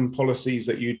common policies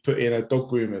that you'd put in a dog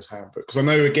groomer's handbook. Because I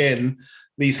know, again,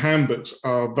 these handbooks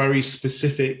are very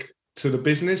specific to the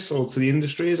business or to the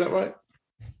industry. Is that right?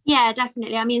 Yeah,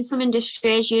 definitely. I mean, some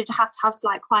industries you'd have to have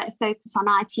quite a focus on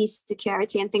IT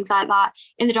security and things like that.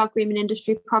 In the dog grooming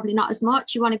industry, probably not as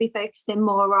much. You want to be focusing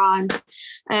more on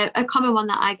a common one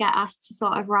that I get asked to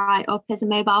sort of write up is a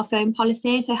mobile phone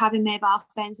policy. So having mobile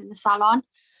phones in the salon.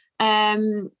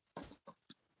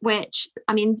 Which,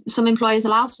 I mean, some employers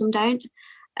allow, some don't.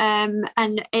 And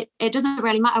it doesn't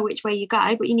really matter which way you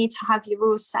go, but you need to have your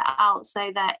rules set out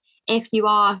so that if you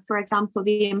are, for example,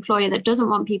 the employer that doesn't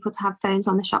want people to have phones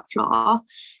on the shop floor,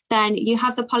 then you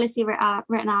have the policy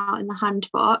written out in the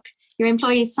handbook. Your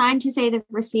employees sign to say they've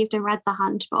received and read the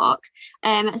handbook.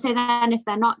 So then if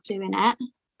they're not doing it,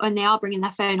 and they are bringing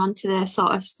their phone onto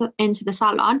the into the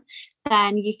salon,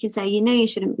 then you can say, you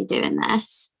shouldn't be doing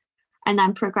this, and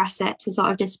then progress it to sort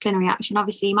of disciplinary action.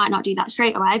 Obviously, you might not do that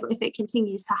straight away, but if it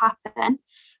continues to happen,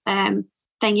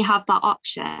 then you have that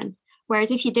option.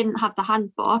 Whereas if you didn't have the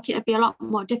handbook, it would be a lot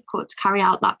more difficult to carry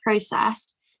out that process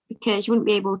because you wouldn't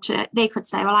be able to, they could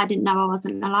say, well, I didn't know I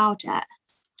wasn't allowed it.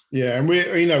 Yeah, and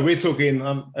we're talking,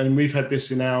 and we've had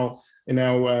this in our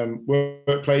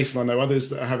workplace, and I know others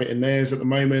that have it in theirs at the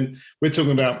moment. We're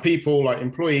talking about people like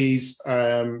employees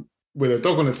with a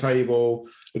dog on the table,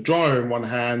 a dryer in one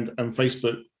hand, and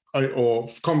Facebook or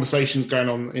conversations going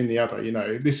on in the other.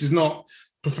 This is not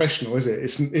professional, is it?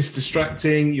 It's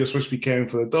distracting. You're supposed to be caring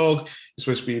for the dog.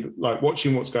 You're supposed to be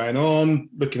watching what's going on,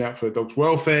 looking out for the dog's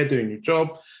welfare, doing your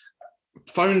job.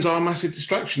 Phones are a massive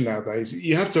distraction nowadays.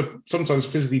 You have to sometimes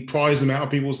physically prise them out of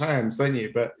people's hands, don't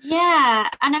you? But yeah,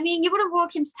 and I mean, you wouldn't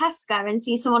walk into Tesco and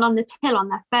see someone on the till on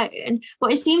their phone,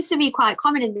 but it seems to be quite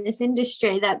common in this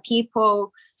industry that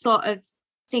people sort of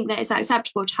think that it's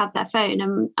acceptable to have their phone.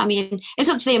 And I mean, it's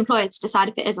up to the employer to decide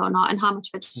if it is or not and how much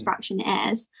of a distraction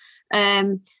it is.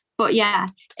 But yeah,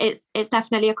 it's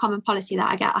definitely a common policy that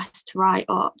I get asked to write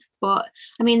up. But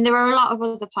I mean, there are a lot of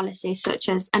other policies, such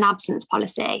as an absence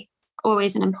policy,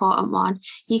 always an important one.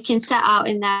 You can set out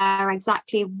in there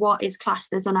exactly what is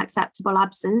classed as unacceptable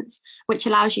absence, which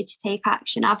allows you to take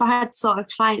action. I've had sort of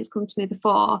clients come to me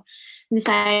before and they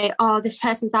say, oh, this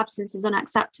person's absence is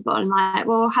unacceptable. And I'm like,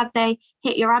 well, have they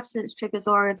hit your absence triggers,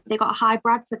 or have they got a high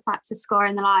Bradford factor score?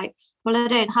 And they're like, well, I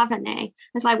don't have any.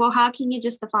 It's like, well, how can you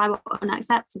justify what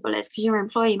unacceptable is? Because your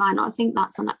employee might not think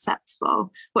that's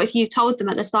unacceptable. But if you've told them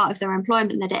at the start of their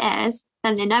employment that it is,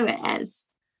 then they know it is.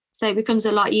 So it becomes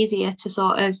a lot easier to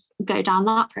sort of go down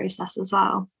that process as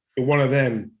well. For one of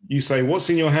them, you say, what's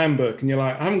in your handbook? And you're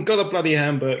like, I haven't got a bloody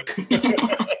handbook.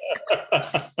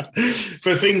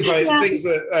 For things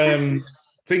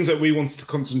that we wanted to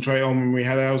concentrate on when we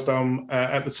had ours done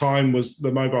at the time was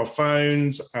the mobile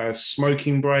phones,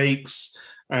 smoking breaks,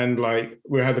 and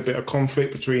we had a bit of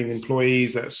conflict between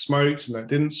employees that smoked and that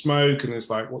didn't smoke, and it's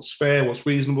like, what's fair, what's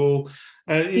reasonable,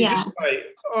 and it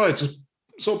just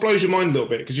sort of blows your mind a little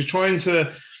bit because you're trying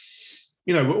to,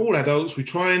 we're all adults. We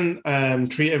try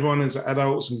and treat everyone as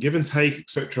adults and give and take,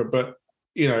 etc. But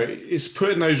it's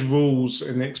putting those rules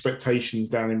and expectations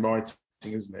down in writing,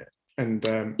 isn't it? And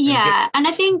and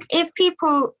I think if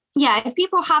people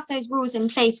have those rules in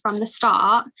place from the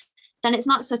start, then it's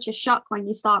not such a shock when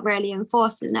you start really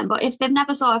enforcing them. But if they've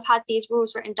never sort of had these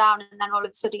rules written down and then all of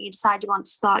a sudden you decide you want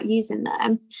to start using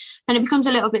them, then it becomes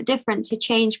a little bit different to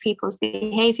change people's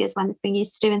behaviours when they've been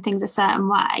used to doing things a certain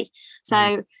way.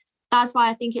 So that's why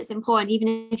I think it's important,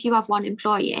 even if you have one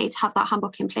employee, to have that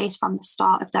handbook in place from the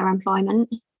start of their employment.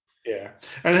 Yeah.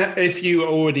 And if you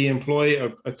already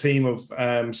employ a team of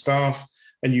staff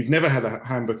and you've never had a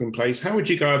handbook in place, how would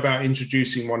you go about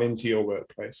introducing one into your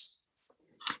workplace?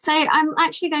 So I'm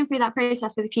actually going through that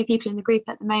process with a few people in the group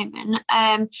at the moment.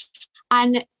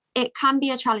 And it can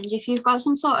be a challenge if you've got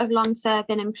some sort of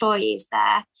long-serving employees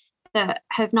there that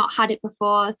have not had it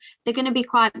before. They're going to be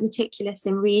quite meticulous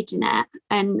in reading it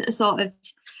and sort of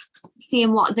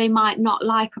seeing what they might not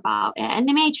like about it. And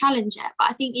they may challenge it, but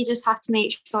I think you just have to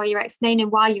make sure you're explaining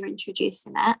why you're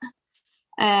introducing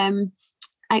it,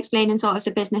 explaining sort of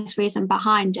the business reason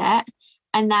behind it,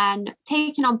 and then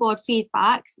taking on board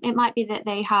feedback. It might be that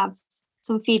they have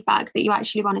some feedback that you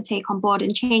actually want to take on board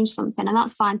and change something, and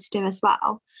that's fine to do as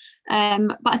well.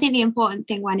 But I think the important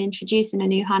thing when introducing a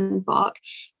new handbook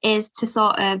is to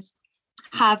sort of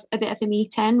have a bit of a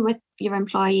meeting with your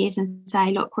employees and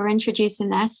say, look, we're introducing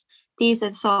this. These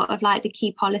are sort of like the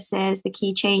key policies, the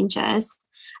key changes,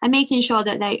 and making sure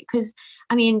that because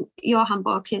I mean, your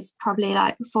handbook is probably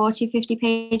like 40, 50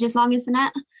 pages long, isn't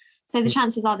it? So the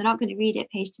chances are they're not going to read it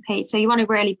page to page. So you want to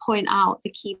really point out the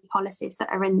key policies that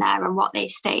are in there and what they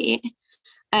state.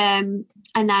 And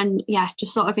then,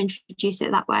 just sort of introduce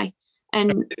it that way.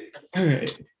 And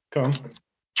go on.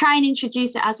 Try and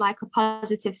introduce it as like a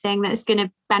positive thing that's going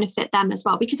to benefit them as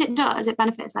well, because it does. It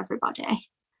benefits everybody.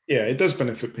 Yeah, it does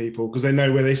benefit people because they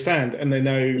know where they stand and they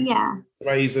know to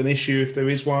raise an issue if there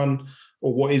is one,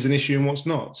 or what is an issue and what's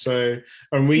not. So,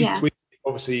 and we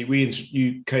obviously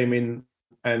you came in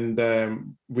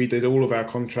and we did all of our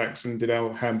contracts and did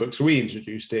our handbooks. So we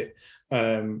introduced it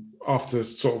after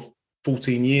sort of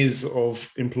 14 years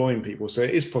of employing people. So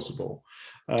it is possible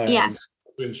to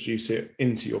introduce it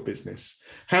into your business.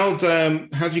 How do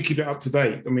you keep it up to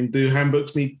date? I mean, do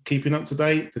handbooks need keeping up to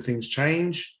date? Do things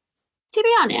change? To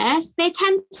be honest, they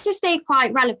tend to stay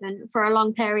quite relevant for a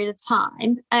long period of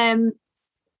time.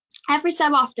 Every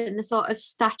so often, the sort of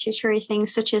statutory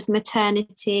things such as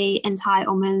maternity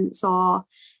entitlements or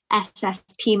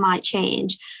SSP might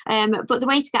change. But the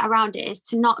way to get around it is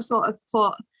to not sort of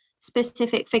put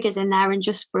specific figures in there and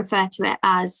just refer to it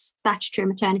as statutory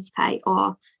maternity pay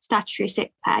or statutory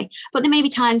sick pay. But there may be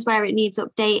times where it needs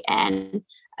updating,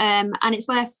 and it's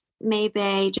worth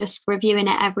maybe just reviewing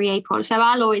it every April. So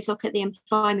I'll always look at the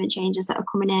employment changes that are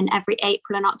coming in every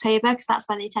April and October, because that's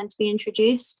when they tend to be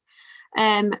introduced.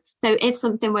 So if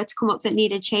something were to come up that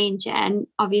needed changing,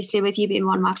 obviously with you being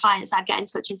one of my clients, I'd get in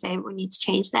touch and say, we need to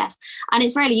change this. And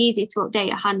it's really easy to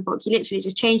update a handbook. You literally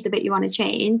just change the bit you want to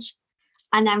change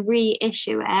and then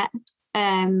reissue it,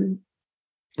 and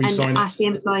ask the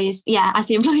employees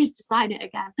to sign it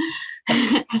again.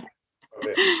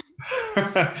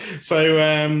 So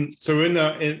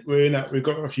we've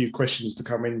got a few questions to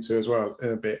come into as well in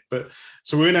a bit, but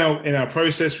so we're now in our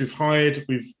process.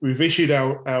 We've issued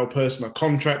our person a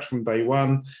contract from day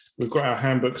one. We've got our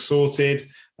handbook sorted.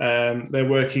 They're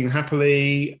working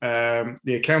happily.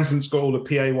 The accountant's got all the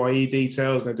PAYE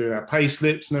details. They're doing our pay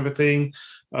slips and everything.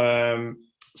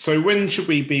 So when should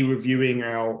we be reviewing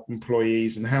our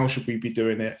employees and how should we be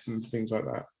doing it and things like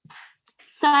that?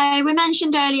 So we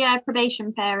mentioned earlier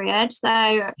probation period.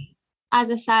 So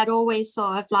as I said, always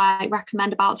sort of like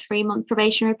recommend about 3-month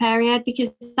probationary period,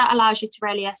 because that allows you to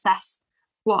really assess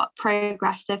what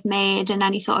progress they've made and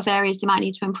any sort of areas they might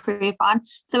need to improve on.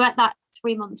 So at that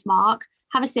 3-month mark,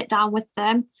 have a sit down with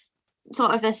them,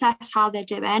 sort of assess how they're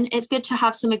doing. It's good to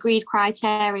have some agreed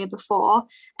criteria before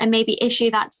and maybe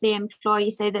issue that to the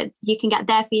employee so that you can get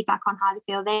their feedback on how they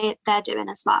feel they're doing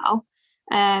as well.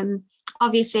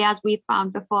 Obviously, as we've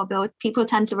found before, Bill, people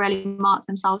tend to really mark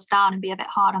themselves down and be a bit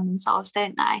hard on themselves,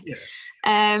 don't they?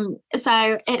 Yeah.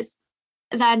 So it's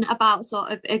then about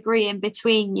sort of agreeing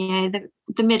between you,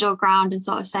 the middle ground, and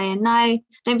sort of saying, no,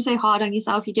 don't be so hard on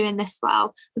yourself, you're doing this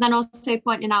well, but then also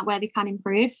pointing out where they can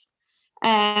improve.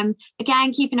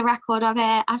 Again, keeping a record of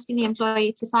it, asking the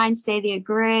employee to sign to say they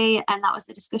agree, and that was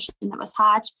the discussion that was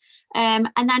had.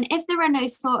 And then if there are no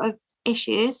sort of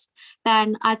issues,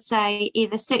 then I'd say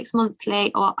either 6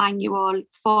 monthly or annual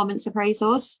performance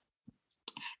appraisals,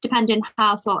 depending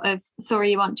how sort of thorough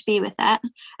you want to be with it.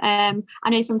 I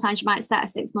know sometimes you might set a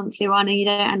 6 monthly one and you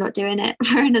don't end up doing it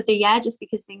for another year just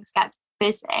because things get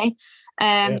busy.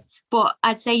 But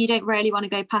I'd say you don't really want to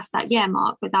go past that year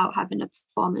mark without having a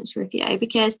performance review,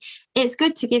 because it's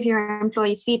good to give your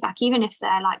employees feedback, even if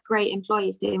they're like great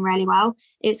employees doing really well.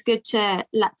 It's good to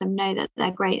let them know that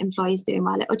they're great employees doing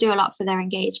well. It will do a lot for their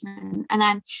engagement. And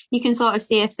then you can sort of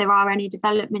see if there are any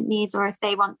development needs, or if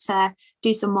they want to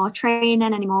do some more training,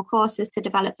 any more courses to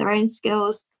develop their own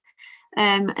skills,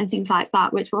 and things like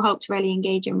that, which will help to really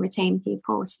engage and retain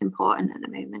people, which is important at the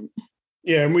moment.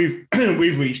 Yeah, and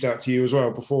we've reached out to you as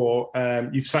well before.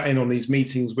 You've sat in on these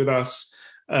meetings with us,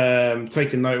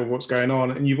 taken note of what's going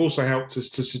on, and you've also helped us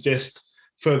to suggest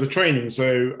further training.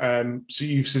 So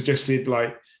you've suggested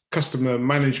like customer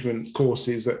management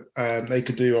courses that they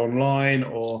could do online,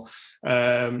 or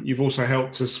you've also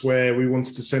helped us where we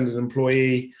wanted to send an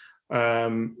employee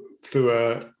through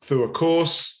a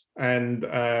course, and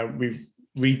we've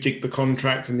rejigged the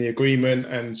contract and the agreement,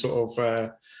 and sort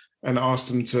of and asked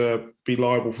them to be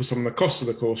liable for some of the costs of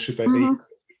the course should they be,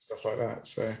 stuff like that.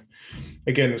 So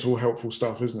again, it's all helpful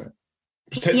stuff, isn't it?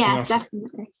 Protecting us.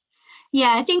 Definitely.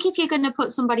 Yeah, I think if you're going to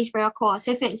put somebody through a course,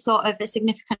 if it's sort of a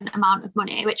significant amount of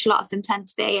money, which a lot of them tend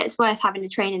to be, it's worth having a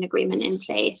training agreement in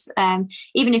place.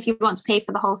 Even if you want to pay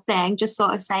for the whole thing, just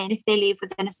sort of saying if they leave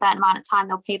within a certain amount of time,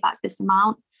 they'll pay back this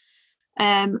amount.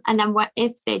 And then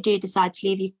if they do decide to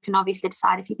leave, you can obviously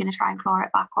decide if you're going to try and claw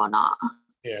it back or not.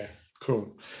 Yeah, cool.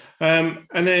 And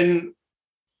then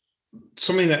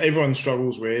something that everyone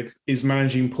struggles with is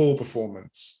managing poor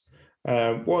performance.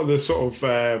 What are the sort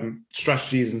of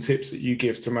strategies and tips that you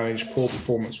give to manage poor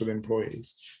performance with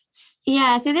employees?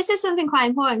 Yeah, so this is something quite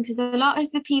important, because a lot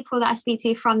of the people that I speak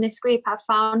to from this group I've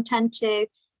found tend to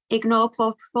ignore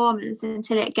poor performance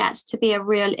until it gets to be a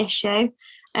real issue.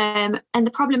 And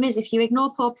the problem is, if you ignore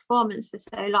poor performance for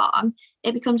so long,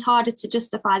 it becomes harder to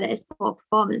justify that it's poor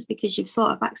performance, because you've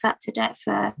sort of accepted it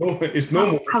for it's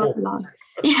normal however long.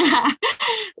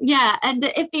 Yeah. And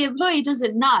if the employee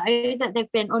doesn't know that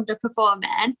they've been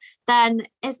underperforming, then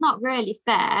it's not really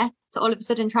fair to all of a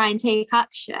sudden try and take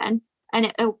action, and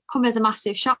it'll come as a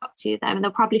massive shock to them, and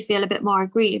they'll probably feel a bit more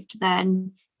aggrieved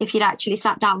than if you'd actually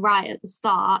sat down right at the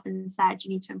start and said you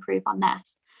need to improve on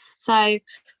this. So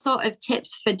sort of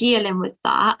tips for dealing with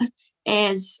that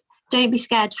is, don't be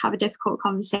scared to have a difficult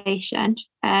conversation.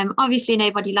 Obviously,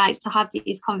 nobody likes to have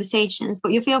these conversations,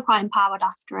 but you'll feel quite empowered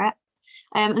after it.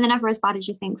 And they're never as bad as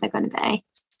you think they're going to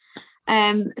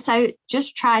be. So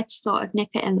just try to sort of nip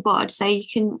it in the bud. So you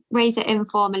can raise it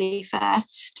informally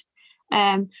first,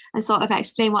 and sort of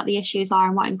explain what the issues are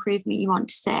and what improvement you want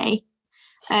to see.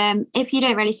 If you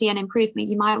don't really see an improvement,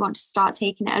 you might want to start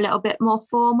taking it a little bit more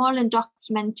formal and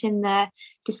documenting the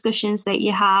discussions that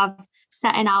you have,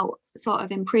 setting out sort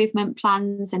of improvement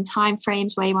plans and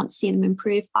timeframes where you want to see them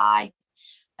improve by.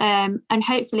 And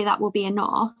hopefully that will be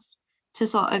enough to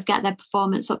sort of get their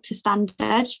performance up to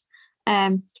standard.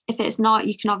 If it's not,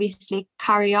 you can obviously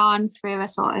carry on through a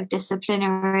sort of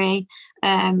disciplinary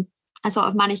and sort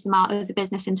of manage them out of the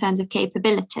business in terms of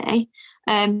capability.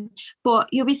 But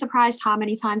you'll be surprised how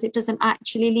many times it doesn't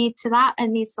actually lead to that,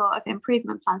 and these sort of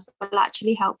improvement plans will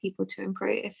actually help people to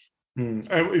improve.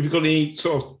 Have you got any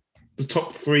sort of the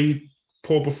top 3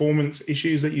 poor performance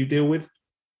issues that you deal with?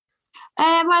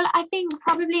 Well, I think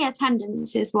probably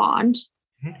attendance is one,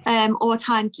 or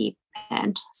timekeeping.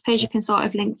 I suppose you can sort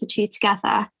of link the two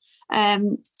together.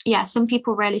 Some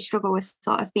people really struggle with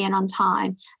sort of being on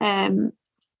time. And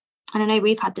I know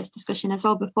we've had this discussion as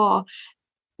well before.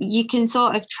 You can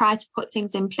sort of try to put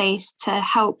things in place to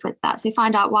help with that. So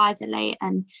find out why they're late,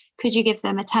 and could you give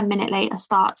them a 10-minute later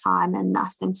start time and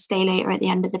ask them to stay later at the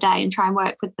end of the day, and try and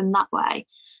work with them that way.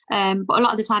 But a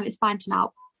lot of the time it's finding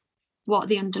out what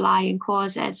the underlying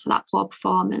cause is for that poor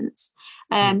performance.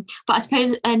 But I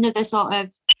suppose another sort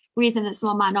of reason that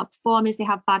someone might not perform is they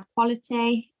have bad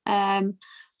quality.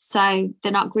 So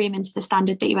they're not grooming to the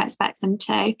standard that you expect them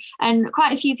to. And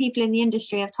quite a few people in the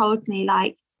industry have told me,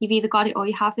 like, you've either got it or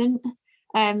you haven't.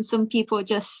 Some people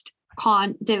just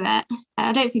can't do it.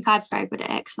 I don't think I'm very good at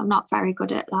it, because I'm not very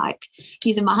good at like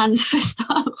using my hands for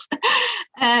stuff.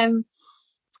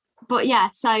 But yeah,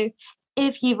 so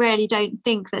if you really don't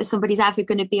think that somebody's ever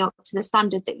going to be up to the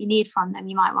standard that you need from them,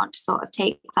 you might want to sort of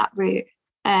take that route.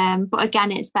 But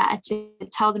again, it's better to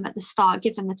tell them at the start,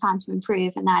 give them the time to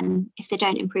improve, and then if they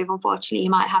don't improve, unfortunately,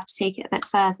 you might have to take it a bit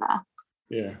further.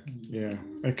 Yeah.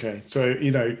 Okay. So,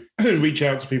 reach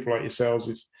out to people like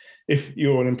yourselves if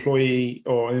you're an employee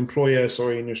or an employer,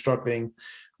 and you're struggling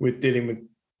with dealing with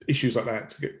issues like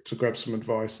that, to grab some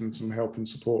advice and some help and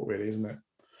support, really, isn't it?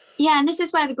 Yeah, and this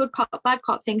is where the good cop, bad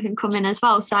cop thing can come in as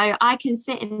well. So I can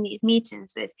sit in these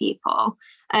meetings with people,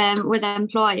 with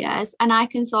employers, and I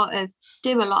can sort of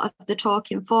do a lot of the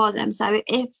talking for them. So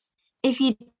if if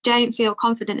you don't feel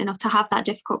confident enough to have that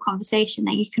difficult conversation,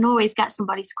 then you can always get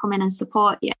somebody to come in and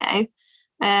support you.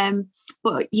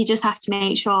 But you just have to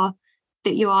make sure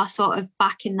that you are sort of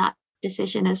backing that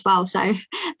decision as well. So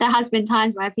there has been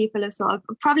times where people have sort of,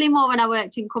 probably more when I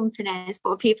worked in companies,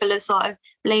 but people have sort of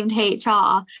blamed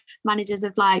HR. Managers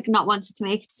have like not wanted to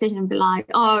make a decision and be like,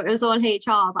 oh, it was all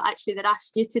HR, but actually they'd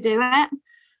asked you to do it.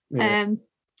 Yeah.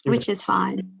 Which is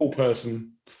fine. Full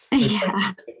person.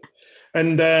 Yeah.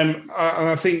 And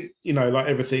I think, you know, like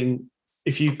everything,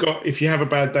 if you have a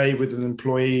bad day with an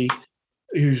employee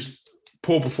who's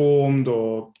poor performed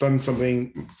or done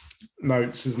something,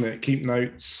 notes, isn't it? Keep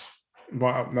notes,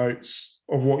 write up notes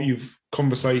of what you've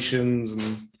conversations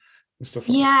and stuff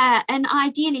like that. And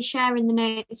ideally sharing the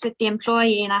notes with the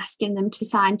employee and asking them to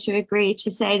sign to agree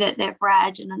to say that they've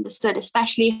read and understood,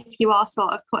 especially if you are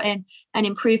sort of putting an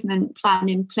improvement plan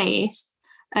in place.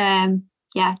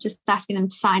 Just asking them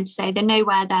to sign to say they know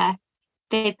where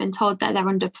they've been told that they're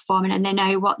underperforming and they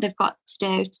know what they've got to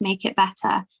do to make it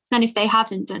better. So then if they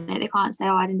haven't done it, they can't say,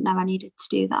 oh, I didn't know I needed to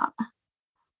do that.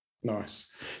 Nice.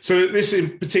 So this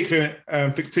in particular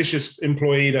fictitious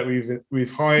employee that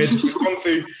we've hired,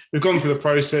 we've gone through the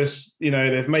process. You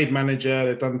know, they've made manager,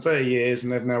 they've done 30 years,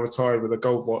 and they've now retired with a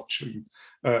gold watch and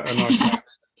a nice house.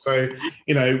 So,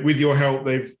 you know, with your help,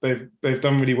 they've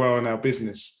done really well in our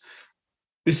business.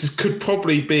 Could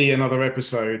probably be another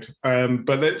episode,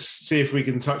 but let's see if we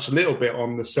can touch a little bit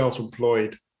on the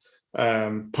self-employed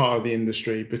part of the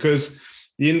industry, because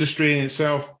the industry in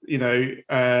itself, you know,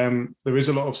 there is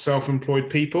a lot of self-employed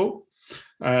people.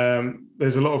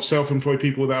 There's a lot of self-employed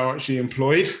people that are actually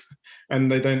employed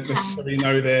and they don't necessarily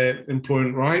know their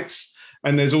employment rights.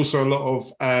 And there's also a lot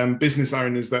of business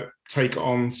owners that take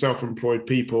on self-employed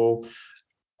people,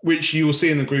 which you will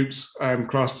see in the groups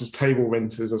classed as table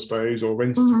renters, I suppose, or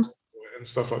renters and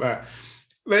stuff like that.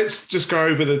 Let's just go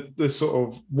over the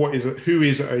sort of who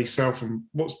is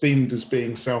what's deemed as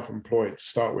being self-employed to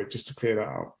start with, just to clear that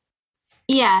out.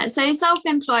 Yeah, so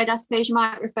self-employed, I suppose you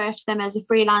might refer to them as a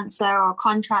freelancer or a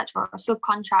contractor or a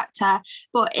subcontractor,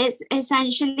 but it's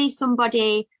essentially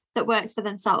somebody that works for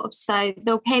themselves. So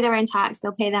they'll pay their own tax,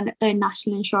 they'll pay their own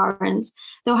national insurance,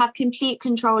 they'll have complete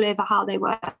control over how they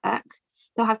work,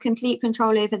 they'll have complete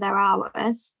control over their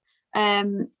hours.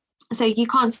 So you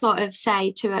can't sort of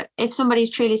say if somebody's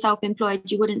truly self-employed,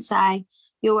 you wouldn't say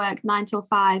you work 9 till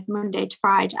 5, Monday to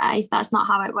Friday. That's not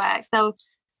how it works. They'll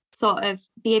sort of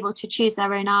be able to choose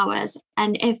their own hours.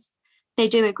 And if they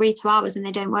do agree to hours and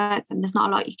they don't work them, there's not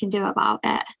a lot you can do about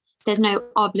it. There's no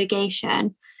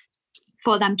obligation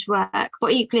for them to work,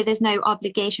 but equally there's no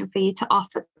obligation for you to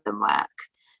offer them work.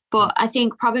 But I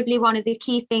think probably one of the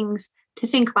key things to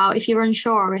think about if you're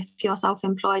unsure if your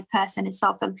self-employed person is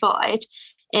self-employed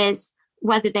is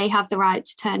whether they have the right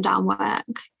to turn down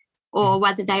work or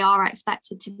whether they are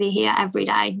expected to be here every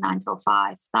day, 9 till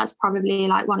 5. That's probably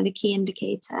like one of the key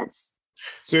indicators.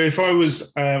 So if I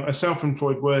was a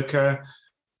self-employed worker,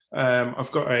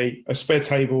 I've got a spare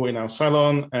table in our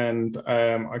salon and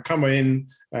I come in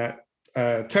at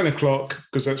 10 o'clock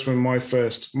because that's when my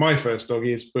first dog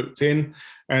is booked in,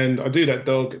 and I do that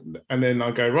dog and then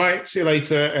I go, right, see you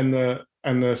later, and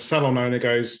the salon owner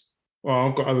goes, well,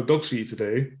 I've got other dogs for you to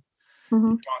do.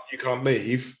 You can't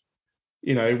leave.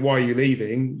 You know, why are you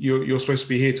leaving? You're supposed to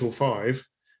be here till 5.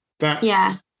 That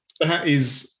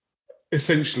is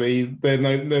essentially they're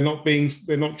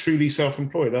not truly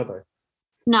self-employed, are they?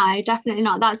 No, definitely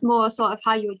not. That's more sort of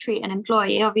how you would treat an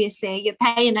employee. Obviously, you're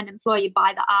paying an employee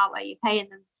by the hour. You're paying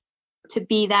them to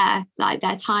be there, like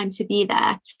their time to be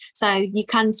there. So you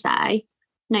can say,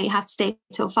 no, you have to stay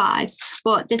till 5.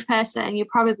 But this person, you're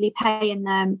probably paying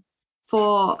them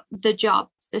for the job,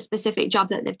 the specific job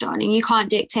that they've done. And you can't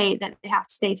dictate that they have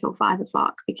to stay till 5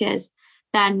 o'clock because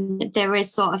then there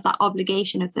is sort of that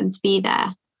obligation of them to be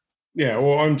there. Yeah,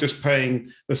 or I'm just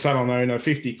paying the salon owner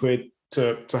 50 quid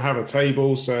to have a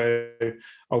table, so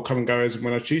I'll come and go as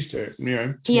when I choose to. You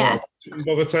know, tomorrow I didn't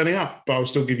bother turning up, but I'll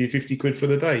still give you 50 quid for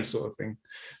the day, sort of thing.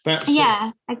 That's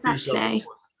exactly.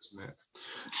 Isn't it?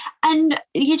 And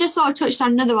you just sort of touched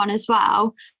on another one as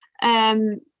well. I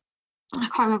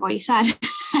can't remember what you said.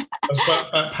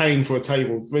 about paying for a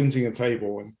table, renting a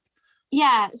table,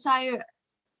 so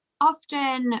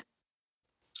often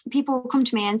people come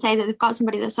to me and say that they've got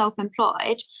somebody that's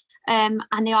self-employed. And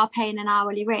they are paying an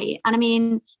hourly rate. And I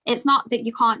mean, it's not that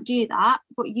you can't do that,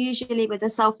 but usually with a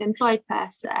self-employed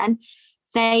person,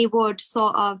 they would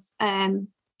sort of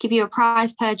give you a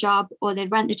price per job, or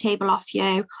they'd rent the table off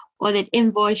you, or they'd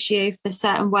invoice you for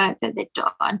certain work that they've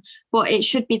done. But it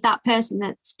should be that person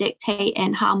that's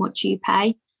dictating how much you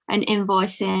pay and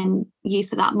invoicing you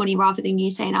for that money, rather than you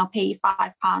saying, I'll pay you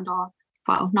 £5 or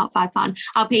well, not £5.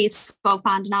 I'll pay you £12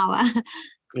 an hour.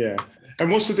 Yeah.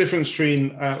 And what's the difference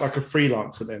between like a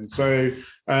freelancer then? So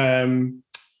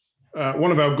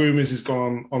one of our groomers has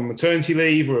gone on maternity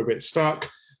leave. We're a bit stuck.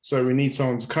 So we need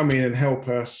someone to come in and help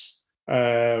us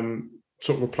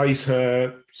sort of replace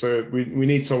her. So we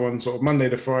need someone sort of Monday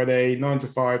to Friday, 9 to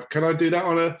 5. Can I do that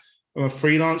on a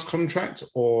freelance contract?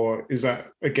 Or is that,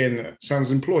 again,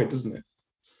 sounds employed, doesn't it?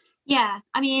 Yeah.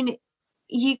 I mean,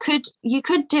 you could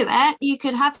do it. You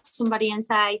could have somebody and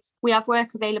say, we have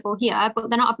work available here,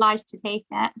 but they're not obliged to take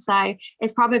it. So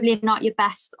it's probably not your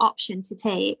best option to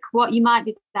take. What you might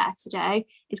be better to do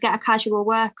is get a casual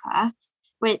worker,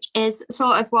 which is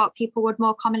sort of what people would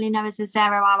more commonly know as a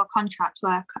 0-hour contract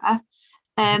worker.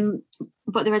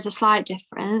 But there is a slight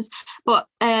difference. But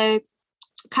a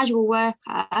casual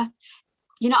worker,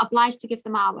 you're not obliged to give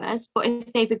them hours, but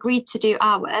if they've agreed to do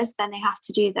hours, then they have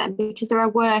to do them because they're a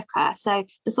worker. So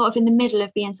they're sort of in the middle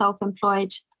of being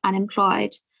self-employed and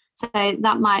employed. So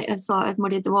that might have sort of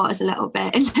muddied the waters a little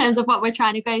bit in terms of what we're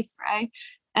trying to go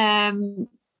through.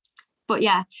 But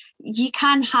yeah, you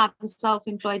can have a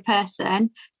self-employed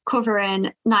person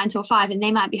covering 9 till 5 and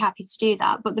they might be happy to do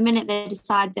that. But the minute they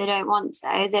decide they don't want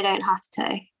to, they don't have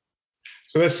to.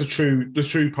 So that's the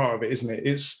true part of it, isn't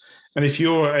it? And if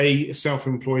you're a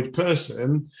self-employed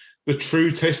person, the true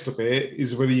test of it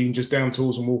is whether you can just down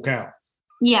tools and walk out.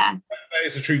 Yeah. That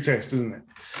is a true test, isn't it?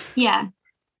 Yeah.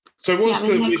 So what's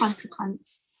the risk?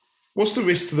 Consequence. What's the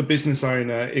risk to the business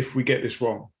owner if we get this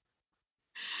wrong?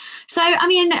 So, I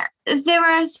mean, there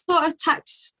are sort of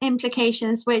tax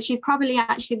implications, which you'd probably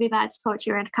actually be better to talk to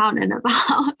your accountant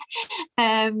about.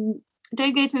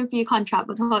 Don't go to him for your contract,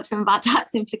 but talk to him about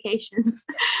tax implications.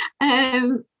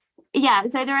 Yeah,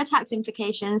 so there are tax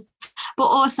implications, but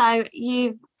also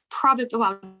you've probably,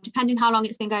 well, depending how long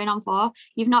it's been going on for,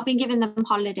 you've not been giving them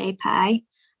holiday pay.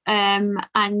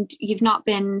 And you've not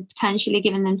been potentially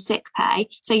giving them sick pay.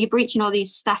 So you're breaching all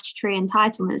these statutory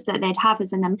entitlements that they'd have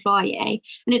as an employee.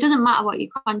 And it doesn't matter what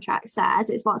your contract says,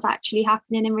 it's what's actually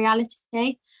happening in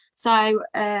reality. So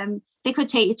they could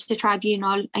take you to the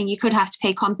tribunal and you could have to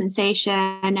pay compensation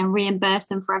and reimburse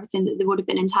them for everything that they would have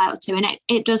been entitled to. And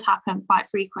it does happen quite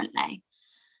frequently.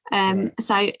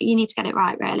 So you need to get it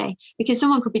right, really, because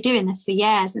someone could be doing this for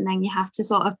years and then you have to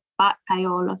sort of back pay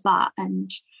all of that.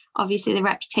 And obviously the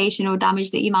reputational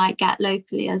damage that you might get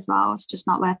locally as well, it's just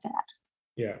not worth it.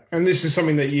 Yeah, and this is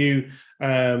something that you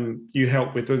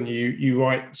help with, and you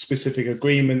write specific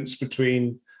agreements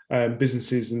between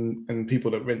businesses and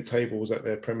people that rent tables at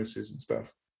their premises and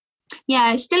stuff.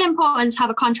 Yeah, it's still important to have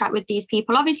a contract with these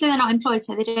people. Obviously, they're not employed,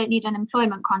 so they don't need an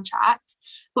employment contract,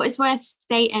 but it's worth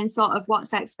stating sort of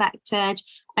what's expected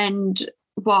and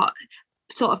what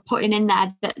sort of putting in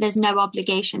there that there's no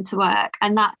obligation to work,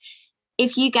 and that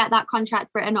if you get that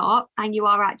contract written up and you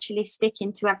are actually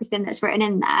sticking to everything that's written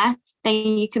in there, then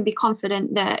you can be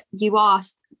confident that you are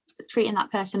treating that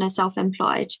person as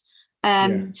self-employed.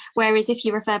 Whereas if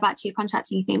you refer back to your contract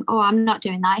and you think, oh, I'm not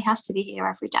doing that, he has to be here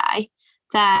every day,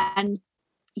 then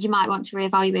you might want to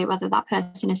reevaluate whether that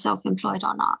person is self-employed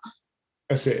or not.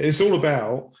 That's it. It's all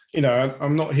about,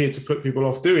 I'm not here to put people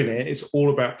off doing it. It's all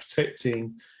about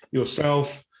protecting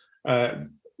yourself.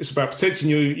 It's about protecting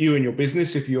you and your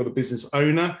business if you're the business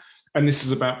owner. And this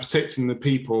is about protecting the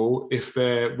people if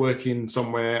they're working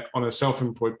somewhere on a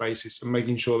self-employed basis and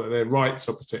making sure that their rights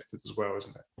are protected as well,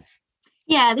 isn't it?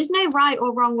 Yeah, there's no right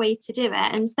or wrong way to do it.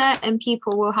 And certain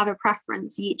people will have a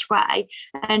preference each way.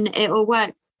 And it will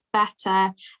work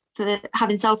better for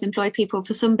having self-employed people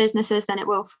for some businesses than it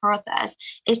will for others.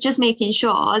 It's just making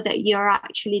sure that you're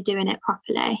actually doing it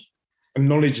properly. And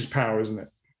knowledge is power, isn't it?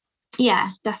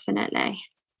 Yeah, definitely.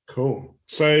 Cool.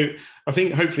 So I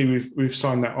think hopefully we've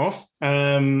signed that off.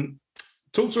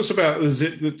 Talk to us about the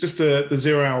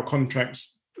 0-hour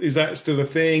contracts. Is that still a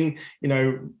thing?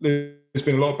 There's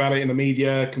been a lot about it in the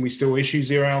media. Can we still issue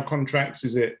 0-hour contracts?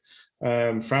 Is it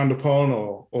frowned upon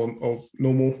or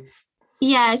normal?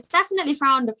 Yeah, it's definitely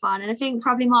frowned upon, and I think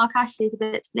probably Mark Ashley is a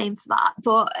bit to blame for that.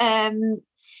 But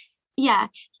yeah,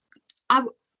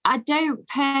 I don't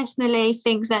personally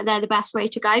think that they're the best way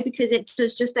to go because it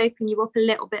does just open you up a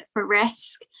little bit for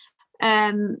risk.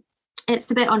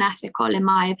 It's a bit unethical in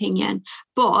my opinion.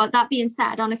 But that being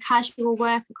said, on a casual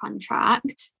worker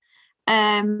contract,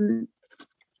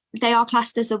 they are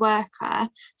classed as a worker.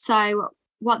 So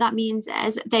what that means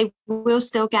is they will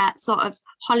still get sort of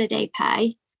holiday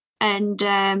pay, and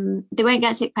they won't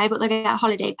get sick pay, but they'll get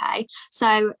holiday pay.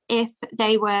 So if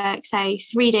they work, say,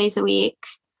 3 days a week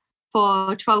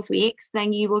for 12 weeks,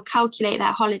 then you will calculate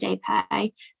their holiday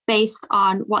pay based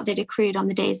on what they'd accrued on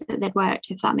the days that they'd worked,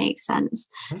 if that makes sense.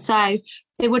 Mm-hmm. So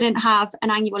they wouldn't have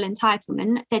an annual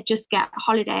entitlement. They'd just get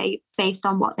holiday based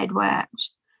on what they'd worked.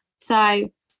 So I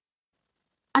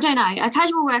don't know, a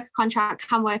casual worker contract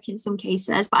can work in some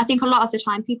cases, but I think a lot of the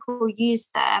time people use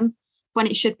them when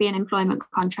it should be an employment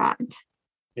contract.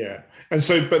 Yeah. And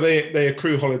so, but they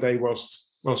accrue holiday whilst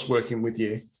working with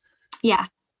you. Yeah.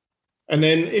 And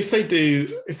then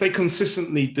if they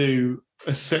consistently do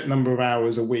a set number of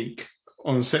hours a week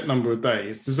on a set number of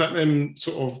days, does that then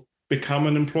sort of become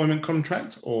an employment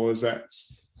contract, or is that?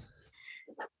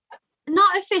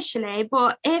 Not officially,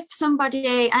 but if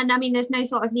somebody, and I mean, there's no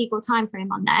sort of legal time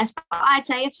frame on this, but I'd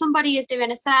say if somebody is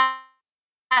doing a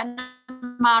certain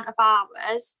amount of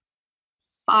hours,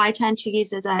 I tend to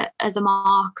use as a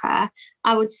marker,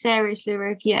 I would seriously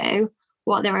review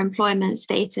what their employment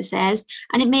status is.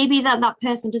 And it may be that that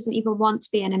person doesn't even want to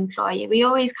be an employee. We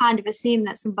always kind of assume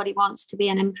that somebody wants to be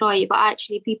an employee, but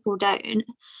actually people don't.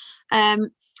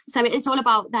 So it's all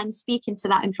about then speaking to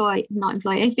that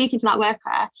speaking to that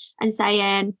worker and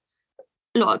saying,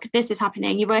 look, this is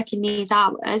happening, you're working these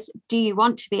hours, do you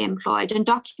want to be employed, and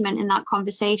documenting that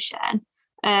conversation.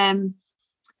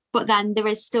 But then there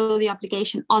is still the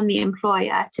obligation on the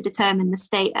employer to determine the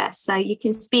status. So you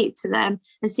can speak to them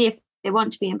and see if they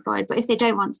want to be employed. But if they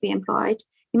don't want to be employed,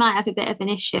 you might have a bit of an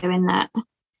issue in that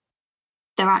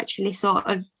they're actually sort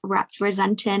of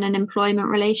representing an employment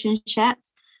relationship.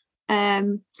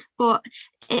 But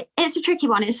it's a tricky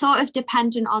one. It's sort of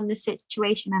dependent on the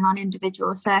situation and on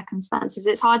individual circumstances.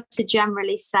 It's hard to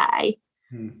generally say.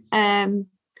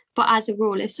 But as a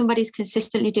rule, if somebody's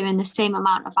consistently doing the same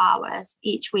amount of hours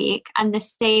each week and the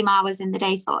same hours in the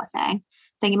day sort of thing,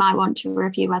 then you might want to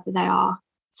review whether they are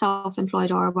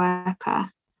self-employed or a worker.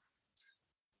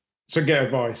 So get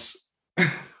advice.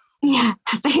 Yeah,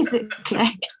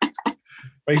 basically.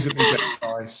 Basically get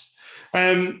advice.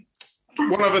 One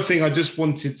other thing I just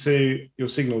wanted to, your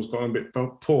signal's gone a bit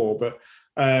poor, but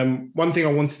one thing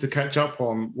I wanted to catch up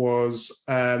on was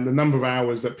the number of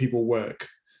hours that people work.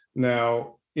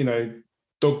 Now, you know,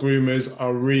 dog groomers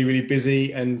are really, really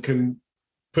busy and can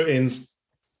put in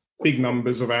big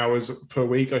numbers of hours per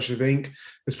week, I should think.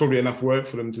 There's probably enough work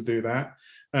for them to do that.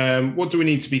 What do we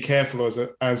need to be careful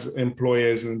as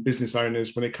employers and business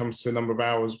owners when it comes to the number of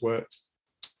hours worked?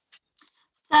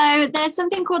 So there's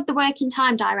something called the Working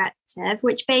Time Directive,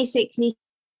 which basically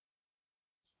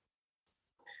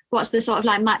what's the sort of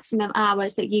like maximum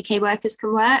hours that UK workers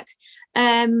can work.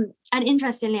 And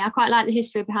interestingly, I quite like the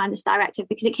history behind this directive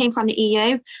because it came from the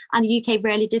EU and the UK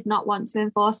really did not want to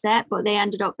enforce it, but they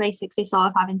ended up basically sort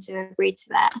of having to agree to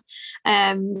it.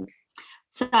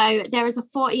 So there is a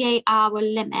 48-hour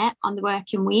limit on the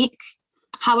working week.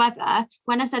 However,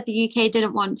 when I said the UK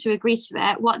didn't want to agree to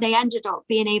it, what they ended up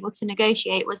being able to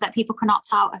negotiate was that people can opt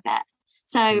out of it.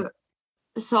 So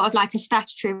sort of like a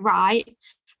statutory right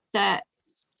that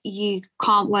you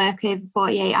can't work over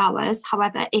 48 hours.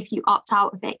 However, if you opt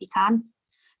out of it, you can.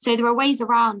 So there are ways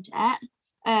around it.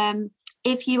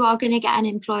 If you are going to get an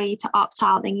employee to opt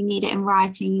out, then you need it in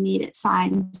writing, you need it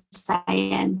signed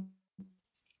saying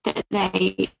that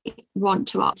they want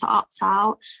to opt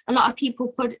out. A lot of people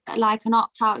put like an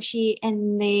opt-out sheet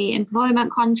in the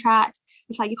employment contract.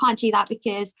 It's like you can't do that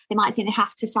because they might think they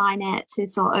have to sign it to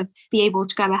sort of be able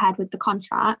to go ahead with the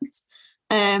contract.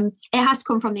 It has to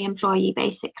come from the employee,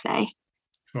 basically.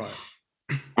 Right.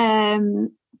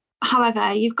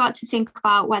 However, you've got to think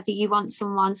about whether you want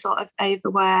someone sort of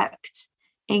overworked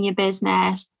in your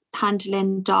business,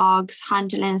 handling dogs,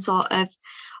 handling sort of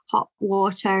hot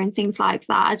water and things like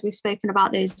that. As we've spoken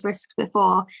about those risks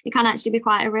before, it can actually be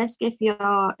quite a risk if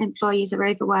your employees are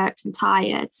overworked and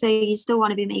tired. So you still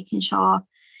want to be making sure,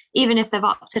 even if they've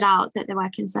opted out, that they're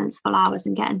working sensible hours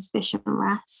and getting sufficient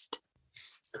rest.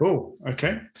 Cool.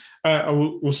 Okay.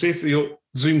 We'll see if your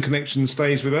Zoom connection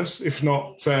stays with us. If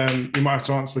not, you might have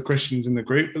to answer the questions in the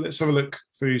group, but let's have a look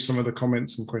through some of the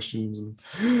comments and questions. And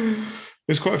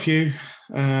there's quite a few.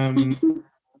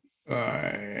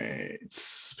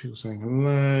 It's people saying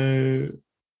hello.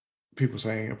 People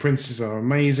saying apprentices are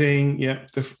amazing. Yeah,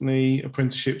 definitely.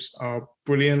 Apprenticeships are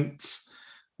brilliant.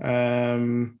 We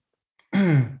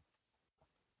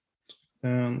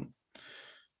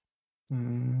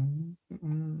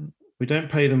don't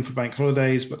pay them for bank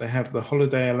holidays, but they have the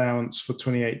holiday allowance for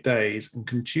 28 days and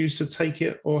can choose to take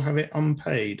it or have it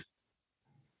unpaid.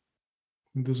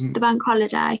 The bank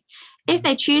holiday. If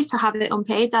they choose to have it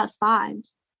unpaid, that's fine.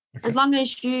 Okay. As long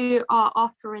as you are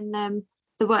offering them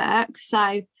the work.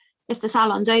 So if the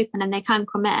salon's open and they can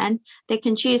come in, they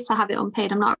can choose to have it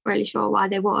unpaid. I'm not really sure why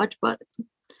they would, but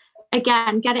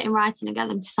again, get it in writing and get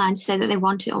them to sign to say that they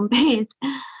want it unpaid.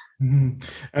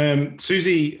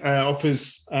 Susie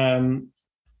offers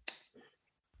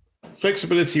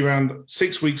flexibility around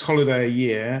 6 weeks holiday a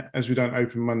year, as we don't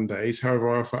open Mondays. However,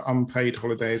 I offer unpaid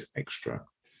holidays extra.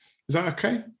 Is that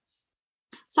okay?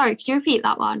 Sorry, could you repeat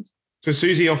that one? So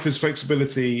Susie offers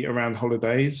flexibility around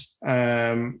holidays.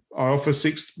 I offer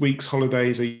 6 weeks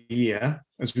holidays a year,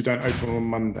 as we don't open on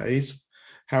Mondays.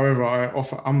 However, I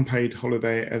offer unpaid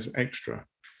holiday as extra.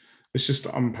 It's just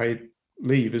unpaid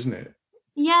leave, isn't it?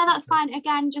 Yeah, that's fine.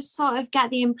 Again, just sort of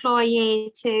get the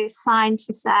employee to sign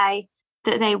to say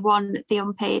that they want the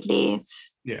unpaid leave.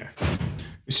 Yeah.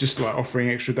 It's just like offering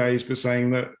extra days, but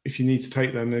saying that if you need to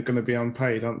take them, they're going to be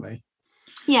unpaid, aren't they?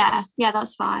 Yeah,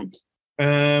 that's fine.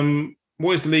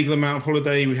 What is the legal amount of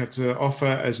holiday we have to offer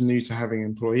as new to having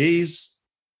employees?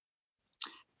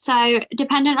 So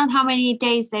dependent on how many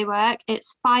days they work,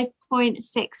 it's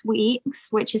 5.6 weeks,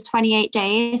 which is 28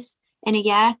 days in a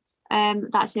year.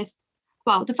 That's if,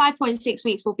 well, the 5.6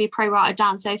 weeks will be prorated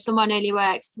down. So if someone only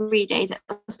works 3 days,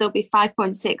 it'll still be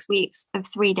 5.6 weeks of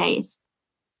 3 days,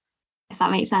 if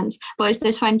that makes sense. But it's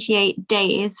the 28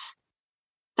 days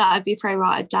that would be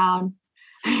prorated down.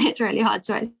 It's really hard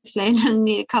to explain and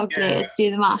need a calculator to do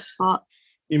the maths, but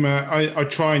I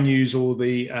try and use all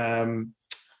the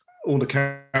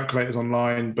calculators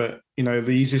online, but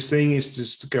the easiest thing is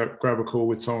just to grab a call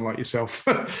with someone like yourself.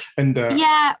 And or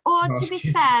to be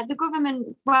fair, the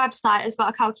government website has got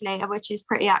a calculator which is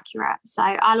pretty accurate, so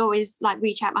I'll always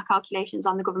recheck my calculations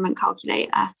on the government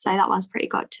calculator, so that one's pretty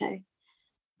good too.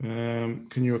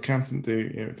 Can your accountant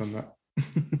do? Yeah, we've done that.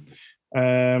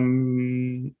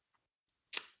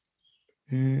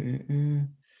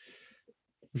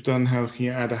 We've done how can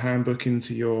you add a handbook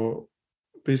into your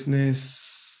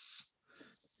business.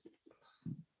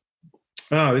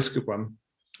 This is a good one.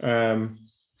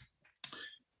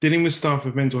 Dealing with staff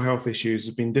with mental health issues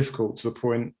has been difficult to the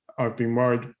point I've been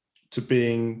worried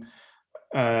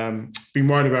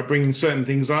about bringing certain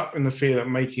things up in the fear that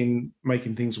making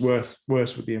things worse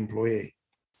with the employee.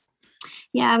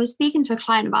 Yeah, I was speaking to a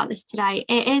client about this today.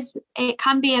 It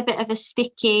can be a bit of a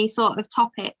sticky sort of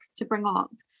topic to bring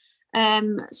up.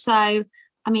 So,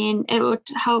 I mean, it would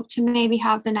help to maybe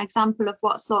have an example of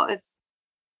what sort of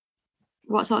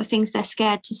things they're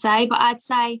scared to say. But I'd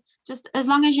say just as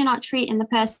long as you're not treating the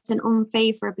person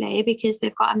unfavorably because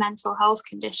they've got a mental health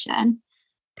condition.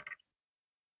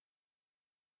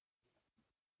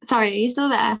 Sorry, are you still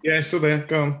there? Yeah, still there.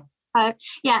 Go on.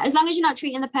 As long as you're not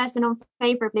treating the person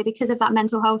unfavorably because of that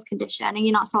mental health condition and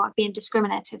you're not sort of being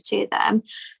discriminative to them,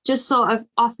 just sort of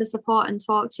offer support and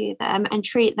talk to them and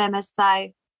treat them as though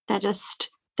they're just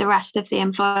the rest of the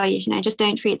employees, just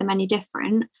don't treat them any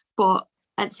different, but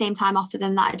at the same time offer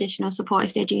them that additional support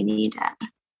if they do need it.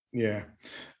 Yeah.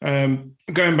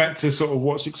 Going back to sort of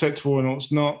what's acceptable and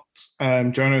what's not,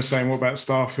 Joanna was saying, what about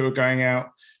staff who are going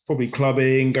out, probably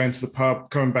clubbing, going to the pub,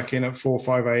 coming back in at 4 or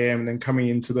 5 a.m. and then coming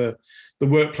into the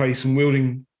workplace and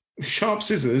wielding sharp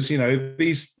scissors?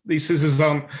 These scissors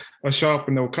are sharp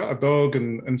and they'll cut a dog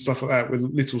and stuff like that with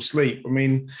little sleep. I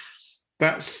mean,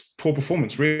 that's poor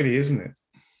performance, really, isn't it?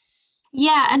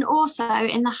 Yeah, and also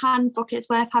in the handbook, it's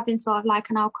worth having sort of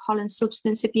an alcohol and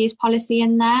substance abuse policy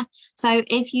in there. So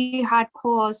if you had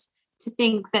cause to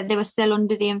think that they were still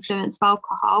under the influence of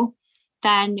alcohol,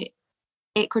 then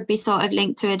it could be sort of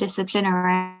linked to a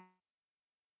disciplinary.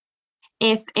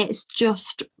 If it's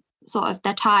just sort of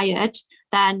they're tired,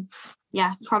 then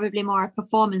yeah, probably more a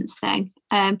performance thing.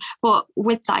 But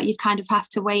with that, you'd kind of have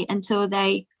to wait until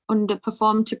they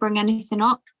underperform to bring anything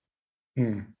up.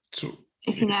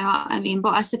 If you know what I mean.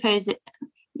 But I suppose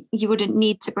you wouldn't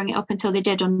need to bring it up until they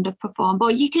did underperform.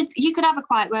 But you could have a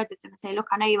quiet word with them and say, look,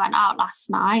 I know you went out last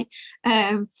night.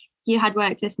 You had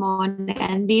work this morning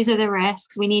and these are the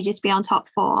risks. We need you to be on top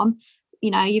form.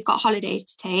 You've got holidays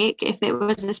to take. If it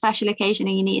was a special occasion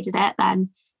and you needed it, then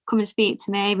come and speak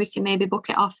to me. We can maybe book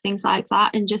it off, things like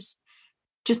that, and just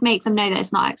make them know that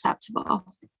it's not acceptable.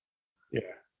 Yeah.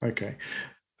 Okay.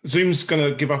 Zoom's going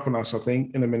to give up on us, I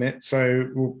think, in a minute.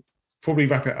 So we'll probably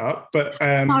wrap it up. But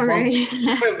sorry.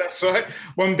 That's right.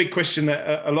 One big question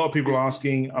that a lot of people are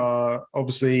asking are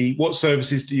obviously, what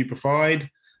services do you provide?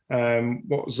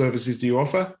 What services do you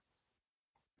offer?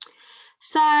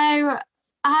 So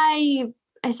I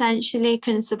essentially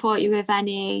can support you with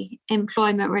any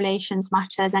employment relations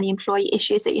matters, any employee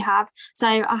issues that you have. So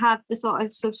I have the sort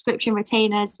of subscription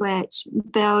retainers, which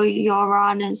Bill, you're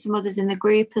on, and some others in the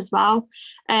group as well.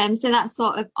 So that's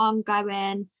sort of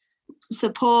ongoing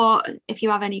support. If you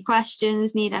have any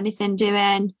questions, need anything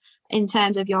doing in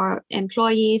terms of your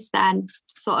employees, then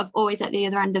sort of always at the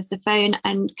other end of the phone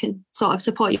and can sort of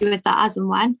support you with that as and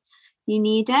when you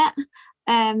need it.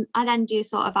 I then do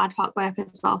sort of ad hoc work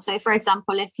as well. So for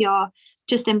example, if you're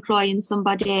just employing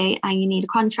somebody and you need a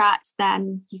contract,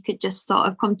 then you could just sort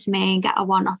of come to me and get a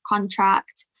one-off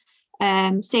contract.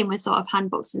 Same with sort of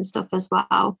handbooks and stuff as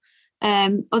well.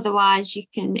 Otherwise, you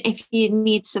can, if you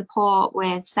need support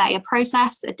with, say, a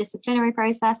process, a disciplinary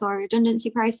process or a redundancy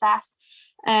process,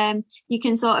 you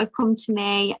can sort of come to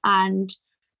me and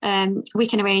we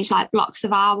can arrange like blocks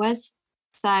of hours.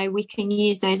 So we can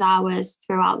use those hours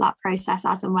throughout that process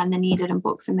as and when they're needed and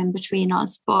book them in between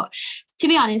us. But to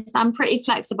be honest, I'm pretty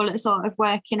flexible at sort of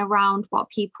working around what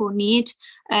people need.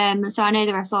 So I know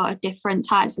there are sort of different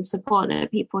types of support that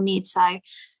people need. So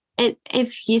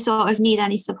if you sort of need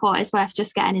any support, it's worth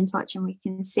just getting in touch and we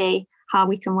can see how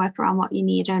we can work around what you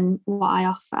need and what I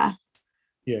offer.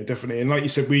 Yeah, definitely. And like you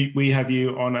said, we have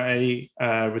you on a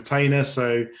retainer.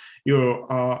 So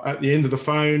you're at the end of the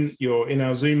phone, you're in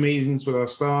our Zoom meetings with our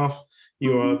staff.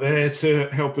 You are there to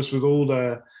help us with all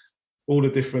the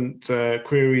different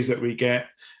queries that we get.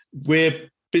 We're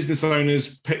business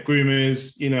owners, pet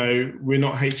groomers, we're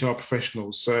not HR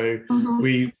professionals. So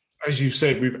we, as you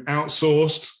said, we've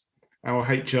outsourced our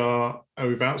HR,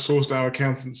 we've outsourced our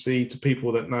accountancy to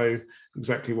people that know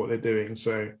exactly what they're doing.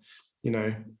 So,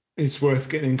 it's worth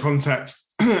getting in contact.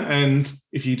 And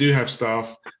if you do have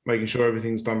staff, making sure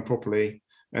everything's done properly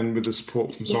and with the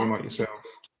support from someone like yourself.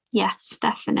 Yes,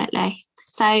 definitely.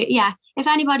 So yeah, if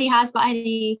anybody has got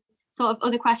any sort of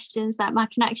other questions that my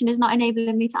connection is not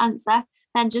enabling me to answer,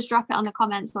 then just drop it on the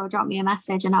comments or drop me a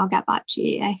message and I'll get back to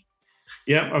you.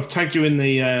 Yeah, I've tagged you in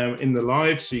the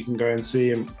live so you can go and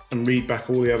see and read back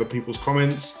all the other people's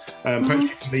comments. Perhaps you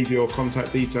can leave your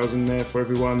contact details in there for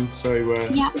everyone. So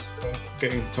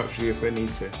get in touch with you if they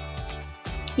need to.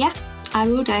 Yeah, I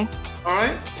will do. All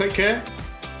right, take care.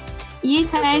 You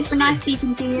too. It's been nice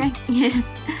speaking to you.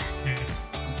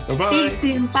 Bye-bye. Speak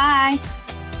soon. Bye.